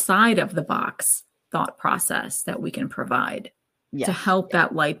 the outside of the box thought process that we can provide to Yes. help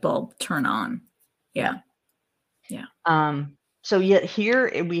that light bulb turn on. Yeah. Yeah. Yeah. So yet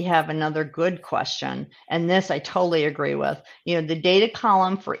here we have another good question, and this I totally agree with. The data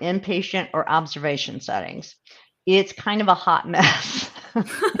column for inpatient or observation settings, it's kind of a hot mess.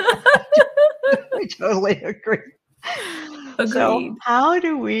 I totally agree. So Agreed. how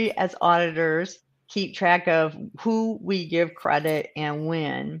do we as auditors keep track of who we give credit and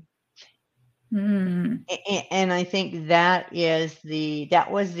when? Mm, And I think that was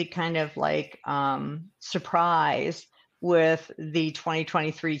the kind of like surprise with the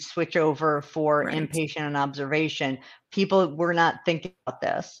 2023 switchover for right. inpatient and observation. People were not thinking about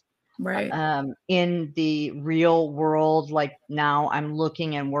this Right. in the real world. Like now, I'm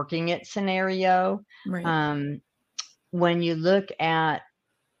looking and working it scenario. Right. Um, when you look at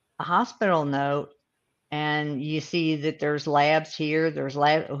a hospital note and you see that there's labs here, there's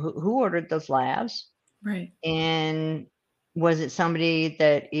who ordered those labs? Right. And was it somebody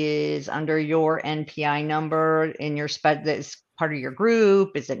that is under your NPI number in your that's part of your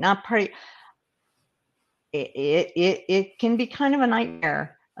group? Is it not part of it can be kind of a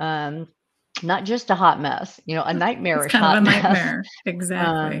nightmare. Not just a hot mess, a It's nightmarish kind of a hot mess. nightmare. Um,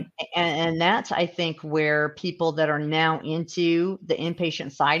 Exactly. and that's, I think, where people that are now into the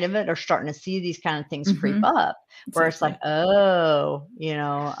inpatient side of it are starting to see these kind of things creep Mm-hmm. up, where it's like, Exactly. oh,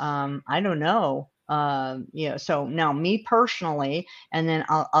 I don't know. So now me personally, and then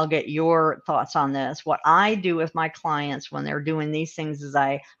I'll get your thoughts on this. What I do with my clients when they're doing these things is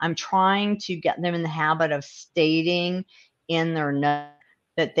I'm trying to get them in the habit of stating in their note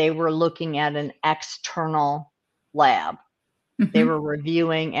that they were looking at an external lab. They Mm-hmm. were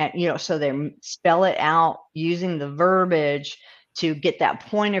reviewing at, so they spell it out using the verbiage to get that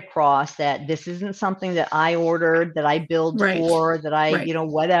point across that this isn't something that I ordered, that I billed Right. for, that I, Right.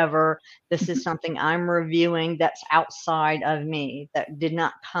 whatever. This Mm-hmm. is something I'm reviewing that's outside of me, that did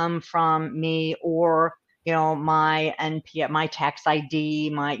not come from me or, my NP, my tax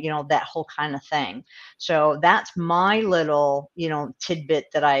ID, my, that whole kind of thing. So that's my little, tidbit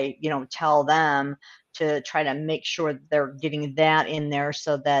that I, tell them to try to make sure they're getting that in there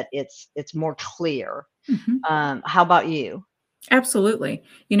so that it's more clear. Mm-hmm. How about you? Absolutely.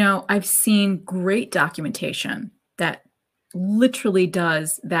 I've seen great documentation that literally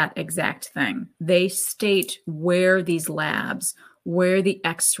does that exact thing. They state where these labs, where the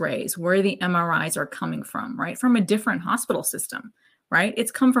x-rays, where the MRIs are coming from, right? From a different hospital system, right?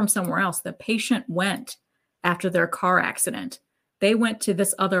 It's come from somewhere else. The patient went after their car accident. They went to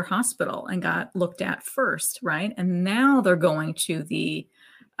this other hospital and got looked at first, right? And now they're going to the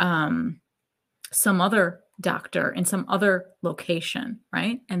some other doctor in some other location,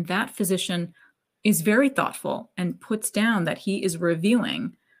 right? And that physician is very thoughtful and puts down that he is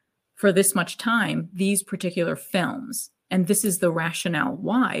reviewing for this much time these particular films. And this is the rationale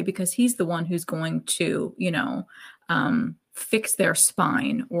why, because he's the one who's going to, fix their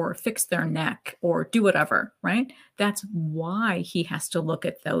spine or fix their neck or do whatever, right? That's why he has to look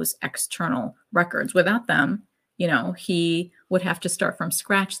at those external records. Without them, he would have to start from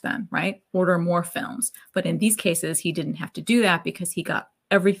scratch then, right? Order more films. But in these cases, he didn't have to do that because he got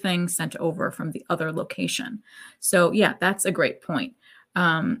everything sent over from the other location. So yeah, that's a great point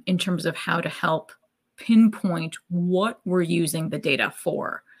in terms of how to help pinpoint what we're using the data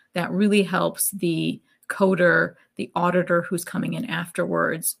for. That really helps the coder, the auditor who's coming in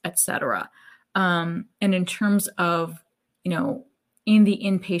afterwards, et cetera. And in terms of, in the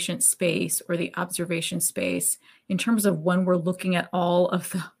inpatient space or the observation space, in terms of when we're looking at all of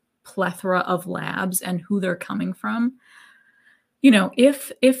the plethora of labs and who they're coming from,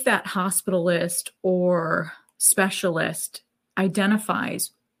 if that hospitalist or specialist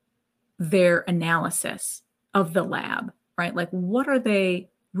identifies their analysis of the lab, right? Like, what are they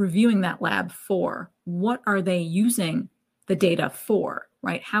reviewing that lab for? What are they using the data for,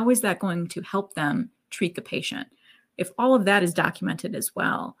 right? How is that going to help them treat the patient? If all of that is documented as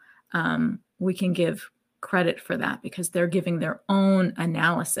well, we can give credit for that because they're giving their own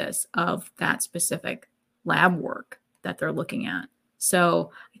analysis of that specific lab work that they're looking at.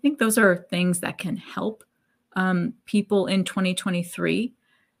 So I think those are things that can help people in 2023.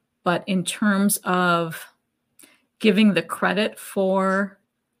 But in terms of, giving the credit for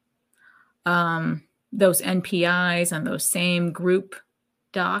those NPIs and those same group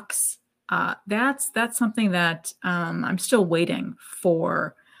docs, that's something that I'm still waiting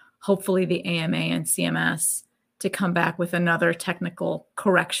for. Hopefully, the AMA and CMS to come back with another technical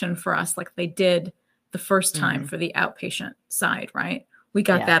correction for us, like they did the first time for the outpatient side, right? We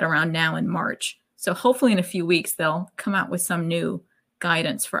got that around now in March. So hopefully in a few weeks, they'll come out with some new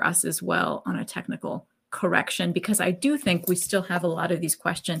guidance for us as well on a technical correction, because I do think we still have a lot of these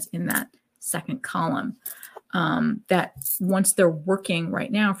questions in that second column that once they're working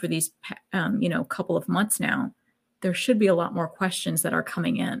right now for these, couple of months now, there should be a lot more questions that are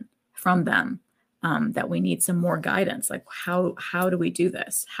coming in from them that we need some more guidance. Like how do we do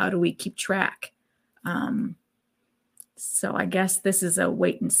this? How do we keep track? So I guess this is a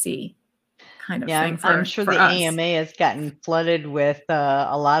wait and see kind of thing I'm sure for the us. AMA has gotten flooded with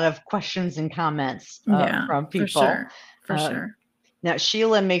a lot of questions and comments from people. For sure. Now,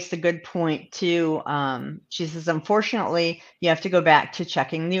 Sheila makes a good point too. She says, unfortunately, you have to go back to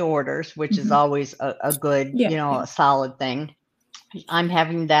checking the orders, which is always a good, a solid thing. I'm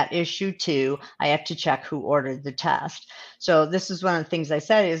having that issue too. I have to check who ordered the test. So this is one of the things I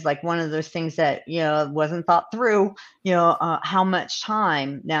said is like one of those things that, wasn't thought through, how much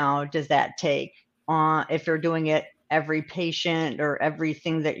time now does that take if you're doing it every patient or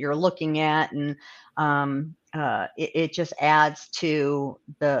everything that you're looking at. And it just adds to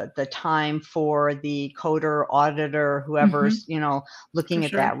the time for the coder, auditor, whoever's, looking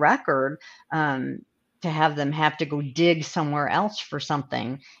at that record. To have them have to go dig somewhere else for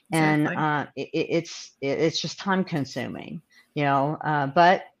something. Exactly. And it's just time consuming,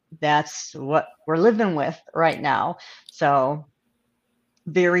 but that's what we're living with right now. So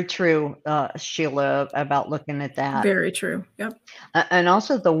very true, Sheila, about looking at that. Very true. Yep. And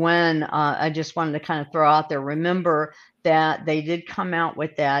also the when, I just wanted to kind of throw out there, remember that they did come out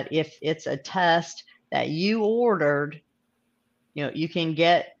with that. If it's a test that you ordered, you can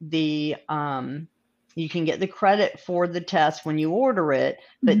get the credit for the test when you order it,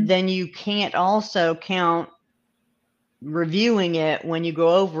 but then you can't also count reviewing it when you go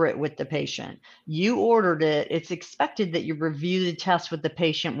over it with the patient. You ordered it. It's expected that you review the test with the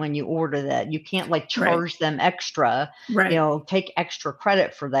patient when you order that. You can't charge them extra, take extra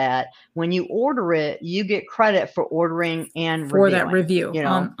credit for that. When you order it, you get credit for ordering and for reviewing, that review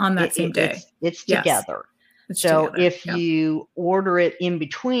on that same day. It's together. So if you order it in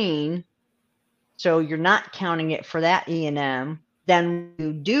between, so you're not counting it for that E&M, then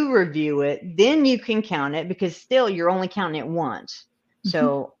you do review it, then you can count it because still you're only counting it once.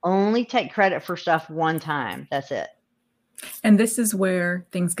 So only take credit for stuff one time. That's it. And this is where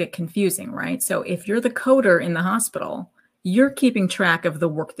things get confusing, right? So if you're the coder in the hospital, you're keeping track of the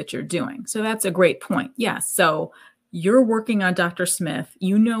work that you're doing. So that's a great point. Yes. So you're working on Dr. Smith.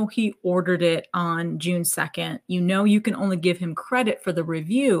 He ordered it on June 2nd. You can only give him credit for the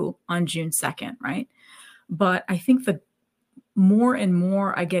review on June 2nd, right? But I think the more and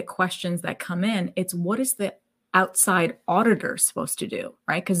more I get questions that come in, it's what is the outside auditor supposed to do,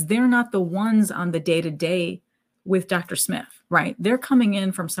 right? Because they're not the ones on the day-to-day with Dr. Smith, right? They're coming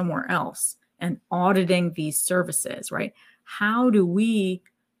in from somewhere else and auditing these services, right? How do we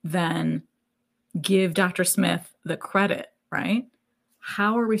then give Dr. Smith the credit, right?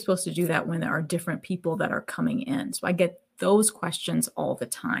 How are we supposed to do that when there are different people that are coming in? So I get those questions all the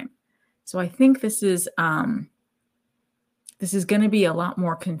time. So I think this is going to be a lot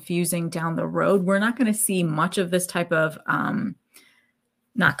more confusing down the road. We're not going to see much of this type of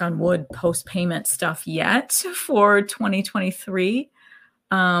knock on wood post-payment stuff yet for 2023.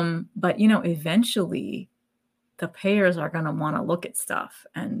 But eventually the payers are going to want to look at stuff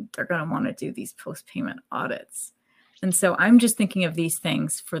and they're going to want to do these post-payment audits. And so I'm just thinking of these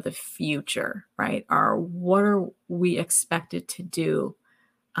things for the future, right? What are we expected to do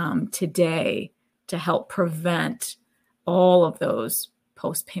today to help prevent all of those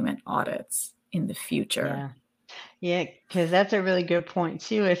post-payment audits in the future? Yeah, because that's a really good point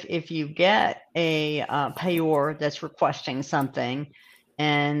too. If you get a payor that's requesting something,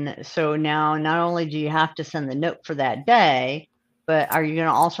 and so now not only do you have to send the note for that day, but are you going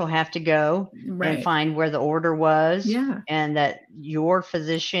to also have to go and find where the order was and that your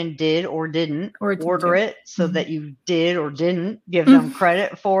physician did or didn't order it so that you did or didn't give them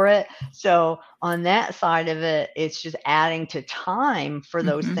credit for it. So on that side of it, it's just adding to time for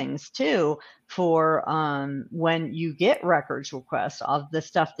those things too, for when you get records requests of the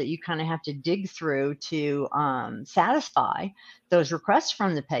stuff that you kind of have to dig through to satisfy those requests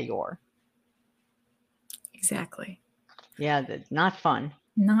from the payor. Exactly. Yeah, that's not fun.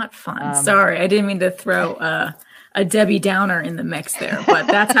 Not fun. Sorry, I didn't mean to throw a Debbie Downer in the mix there, but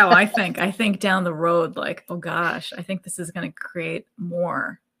that's how I think. I think down the road, like, oh gosh, I think this is going to create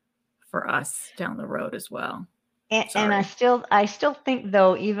more for us down the road as well. And I still think,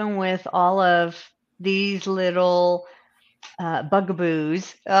 though, even with all of these little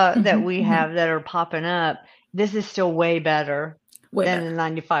bugaboos that we have that are popping up, this is still way better than the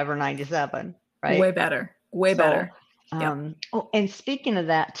 95 or 97, right? Way better. Way better. Oh, and speaking of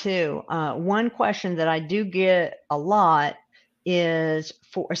that too, one question that I do get a lot is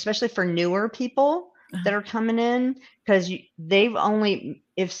especially for newer people that are coming in, because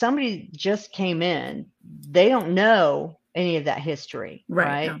if somebody just came in, they don't know any of that history,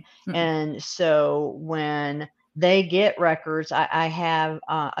 right? No. And so when they get records, I have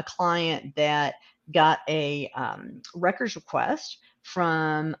a client that got a records request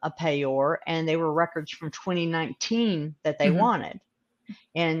from a payor, and they were records from 2019 that they wanted.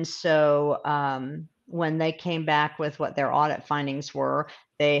 And so when they came back with what their audit findings were,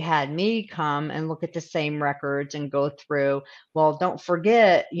 they had me come and look at the same records and go through, well, don't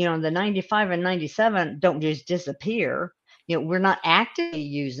forget, the 95 and 97 don't just disappear. We're not actively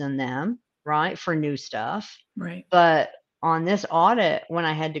using them, right, for new stuff. Right. But on this audit, when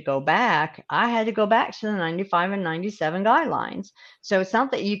I had to go back, I had to go back to the 95 and 97 guidelines. So it's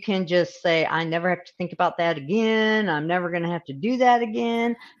not that you can just say, I never have to think about that again. I'm never going to have to do that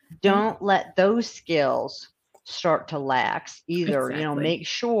again. Don't let those skills start to lax either. Exactly. Make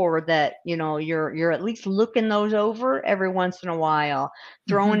sure that, you're at least looking those over every once in a while,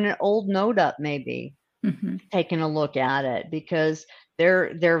 throwing an old note up, maybe taking a look at it, because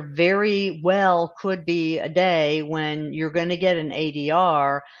there very well could be a day when you're going to get an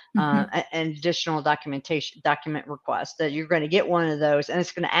ADR, an additional document request, that you're going to get one of those, and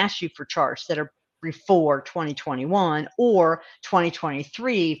it's going to ask you for charts that are before 2021 or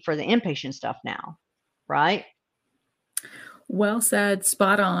 2023 for the inpatient stuff now, right? Well said,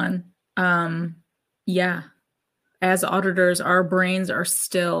 spot on. Yeah. As auditors, our brains are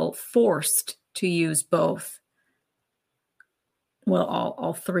still forced to use both. Well,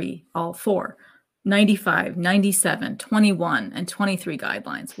 all four, 95, 97, 21, and 23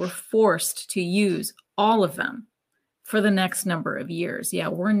 guidelines. We're forced to use all of them for the next number of years. Yeah,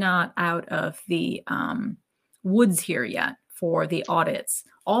 we're not out of the woods here yet for the audits.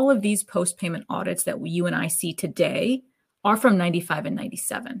 All of these post-payment audits that you and I see today are from 95 and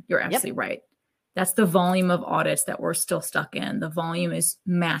 97. You're absolutely right. That's the volume of audits that we're still stuck in. The volume is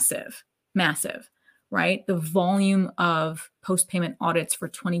massive, massive. Right? The volume of post-payment audits for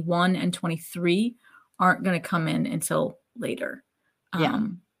 21 and 23 aren't going to come in until later.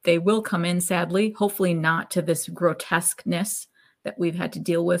 They will come in, sadly, hopefully not to this grotesqueness that we've had to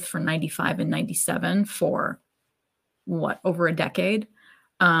deal with for 95 and 97 for over a decade.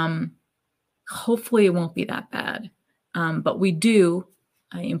 Hopefully it won't be that bad. But we do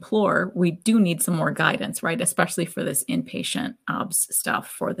need some more guidance, right? Especially for this inpatient OBS stuff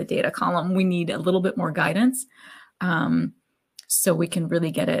for the data column. We need a little bit more guidance so we can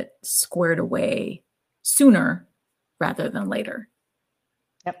really get it squared away sooner rather than later.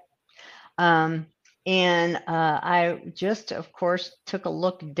 Yep. And I just, of course, took a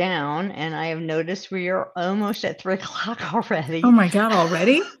look down, and I have noticed we are almost at 3:00 already. Oh my God,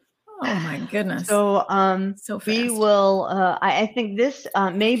 already? Oh my goodness. So so fast. We will, I think this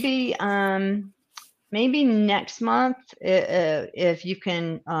maybe next month, if you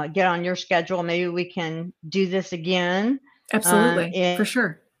can get on your schedule, maybe we can do this again. Absolutely, for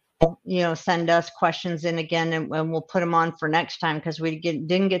sure. Send us questions in again, and we'll put them on for next time, because we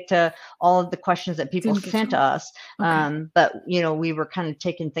didn't get to all of the questions that people sent us. Okay. But we were kind of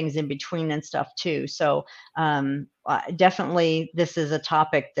taking things in between and stuff too. So definitely this is a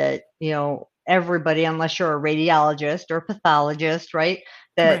topic that everybody, unless you're a radiologist or a pathologist, right,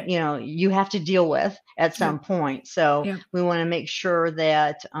 that you have to deal with at some point. So we want to make sure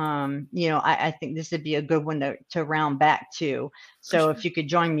that I think this would be a good one to round back to. So if you could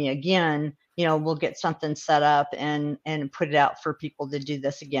join me again, we'll get something set up and put it out for people to do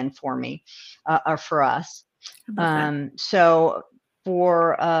this again for me or for us. So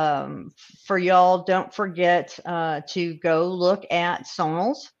for y'all, don't forget to go look at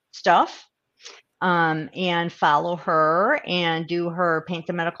Sonal's stuff. And follow her and do her Paint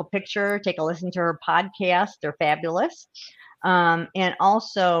the Medical Picture. Take a listen to her podcast. They're fabulous. And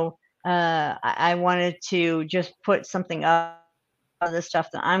also, I wanted to just put something up of the stuff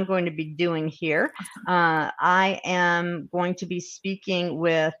that I'm going to be doing here. I am going to be speaking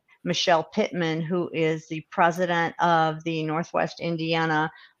with Michelle Pittman, who is the president of the Northwest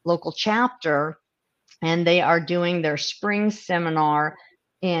Indiana local chapter, and they are doing their spring seminar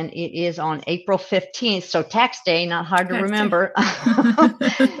and it is on April 15th. So tax day, not hard to remember.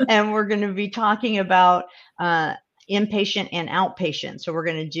 And we're going to be talking about inpatient and outpatient. So we're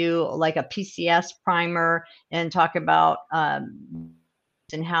going to do like a PCS primer and talk about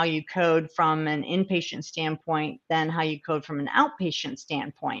and how you code from an inpatient standpoint, then how you code from an outpatient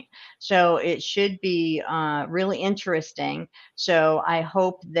standpoint. So it should be really interesting. So I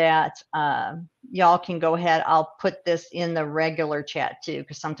hope that y'all can go ahead. I'll put this in the regular chat too,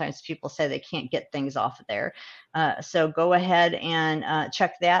 because sometimes people say they can't get things off of there. So go ahead and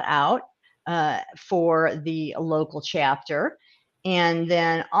check that out for the local chapter. And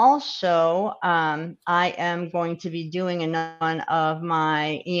then also, I am going to be doing another one of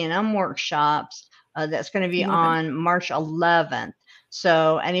my E&M workshops that's going to be on March 11th.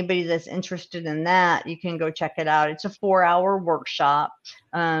 So anybody that's interested in that, you can go check it out. It's a 4-hour workshop.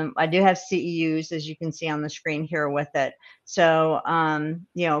 I do have CEUs, as you can see on the screen here with it. So,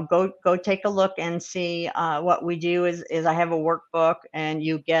 go take a look and see what we do is I have a workbook, and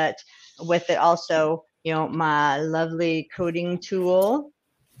you get with it also, my lovely coding tool.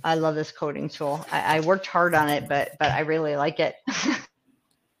 I love this coding tool. I worked hard on it, but I really like it.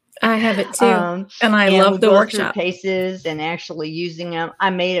 I have it too. And I love the workshop. Paces and actually using them. I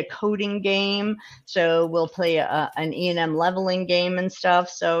made a coding game. So we'll play an E&M leveling game and stuff.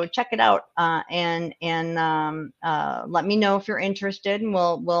 So check it out and let me know if you're interested, and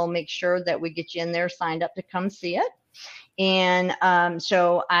we'll make sure that we get you in there signed up to come see it. And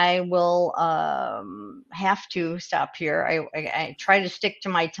so I will have to stop here. I try to stick to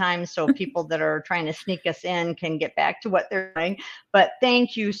my time so people that are trying to sneak us in can get back to what they're doing. But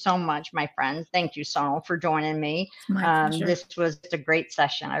thank you so much, my friends. Thank you, Sonal, for joining me. This was a great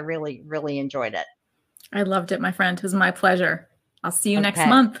session. I really, really enjoyed it. I loved it, my friend. It was my pleasure. I'll see you next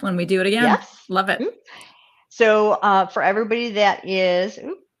month when we do it again. Yes. Love it. So for everybody that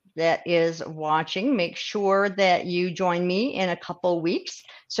is watching, make sure that you join me in a couple weeks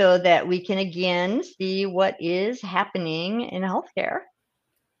so that we can again see what is happening in healthcare.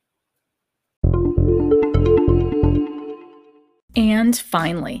 And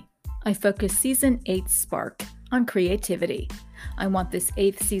finally, I focus Season 8 Spark on creativity. I want this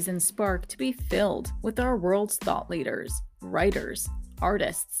 8th season Spark to be filled with our world's thought leaders, writers,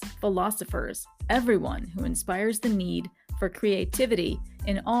 artists, philosophers, everyone who inspires the need for creativity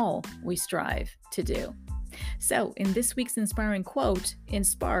in all we strive to do. So, in this week's inspiring quote in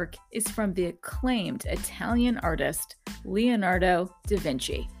Spark is from the acclaimed Italian artist Leonardo da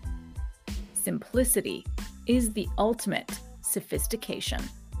Vinci. Simplicity is the ultimate sophistication.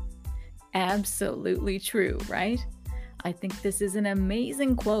 Absolutely true, right? I think this is an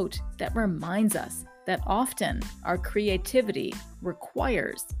amazing quote that reminds us that often our creativity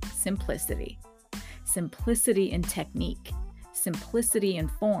requires simplicity. Simplicity in technique, simplicity in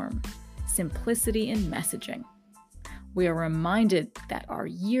form, simplicity in messaging. We are reminded that our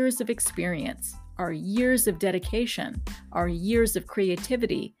years of experience, our years of dedication, our years of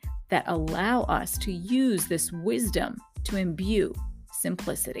creativity that allow us to use this wisdom to imbue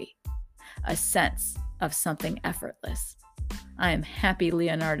simplicity, a sense of something effortless. I am happy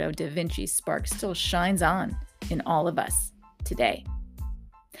Leonardo da Vinci's spark still shines on in all of us today.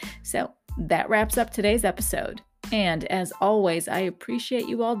 So that wraps up today's episode. And as always, I appreciate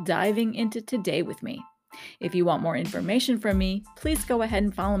you all diving into today with me. If you want more information from me, please go ahead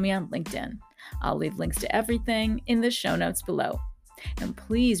and follow me on LinkedIn. I'll leave links to everything in the show notes below. And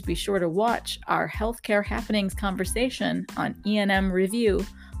please be sure to watch our Healthcare Happenings conversation on E&M Review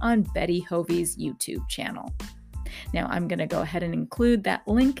on Betty Hovey's YouTube channel. Now, I'm going to go ahead and include that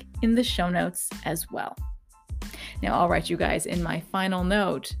link in the show notes as well. Now, all right, you guys, in my final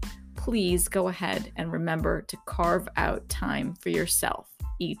note, please go ahead and remember to carve out time for yourself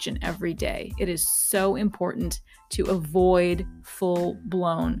each and every day. It is so important to avoid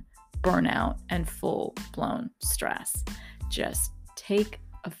full-blown burnout and full-blown stress. Just take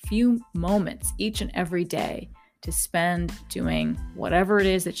a few moments each and every day to spend doing whatever it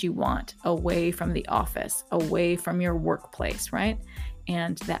is that you want away from the office, away from your workplace, right?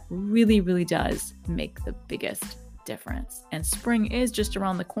 And that really, really does make the biggest difference. And spring is just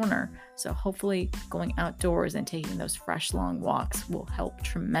around the corner, so hopefully going outdoors and taking those fresh, long walks will help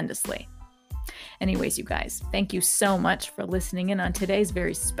tremendously. Anyways, you guys, thank you so much for listening in on today's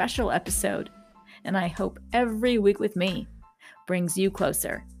very special episode, and I hope every week with me brings you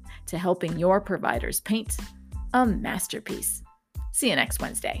closer to helping your providers paint a masterpiece. See you next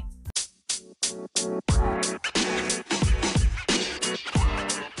Wednesday.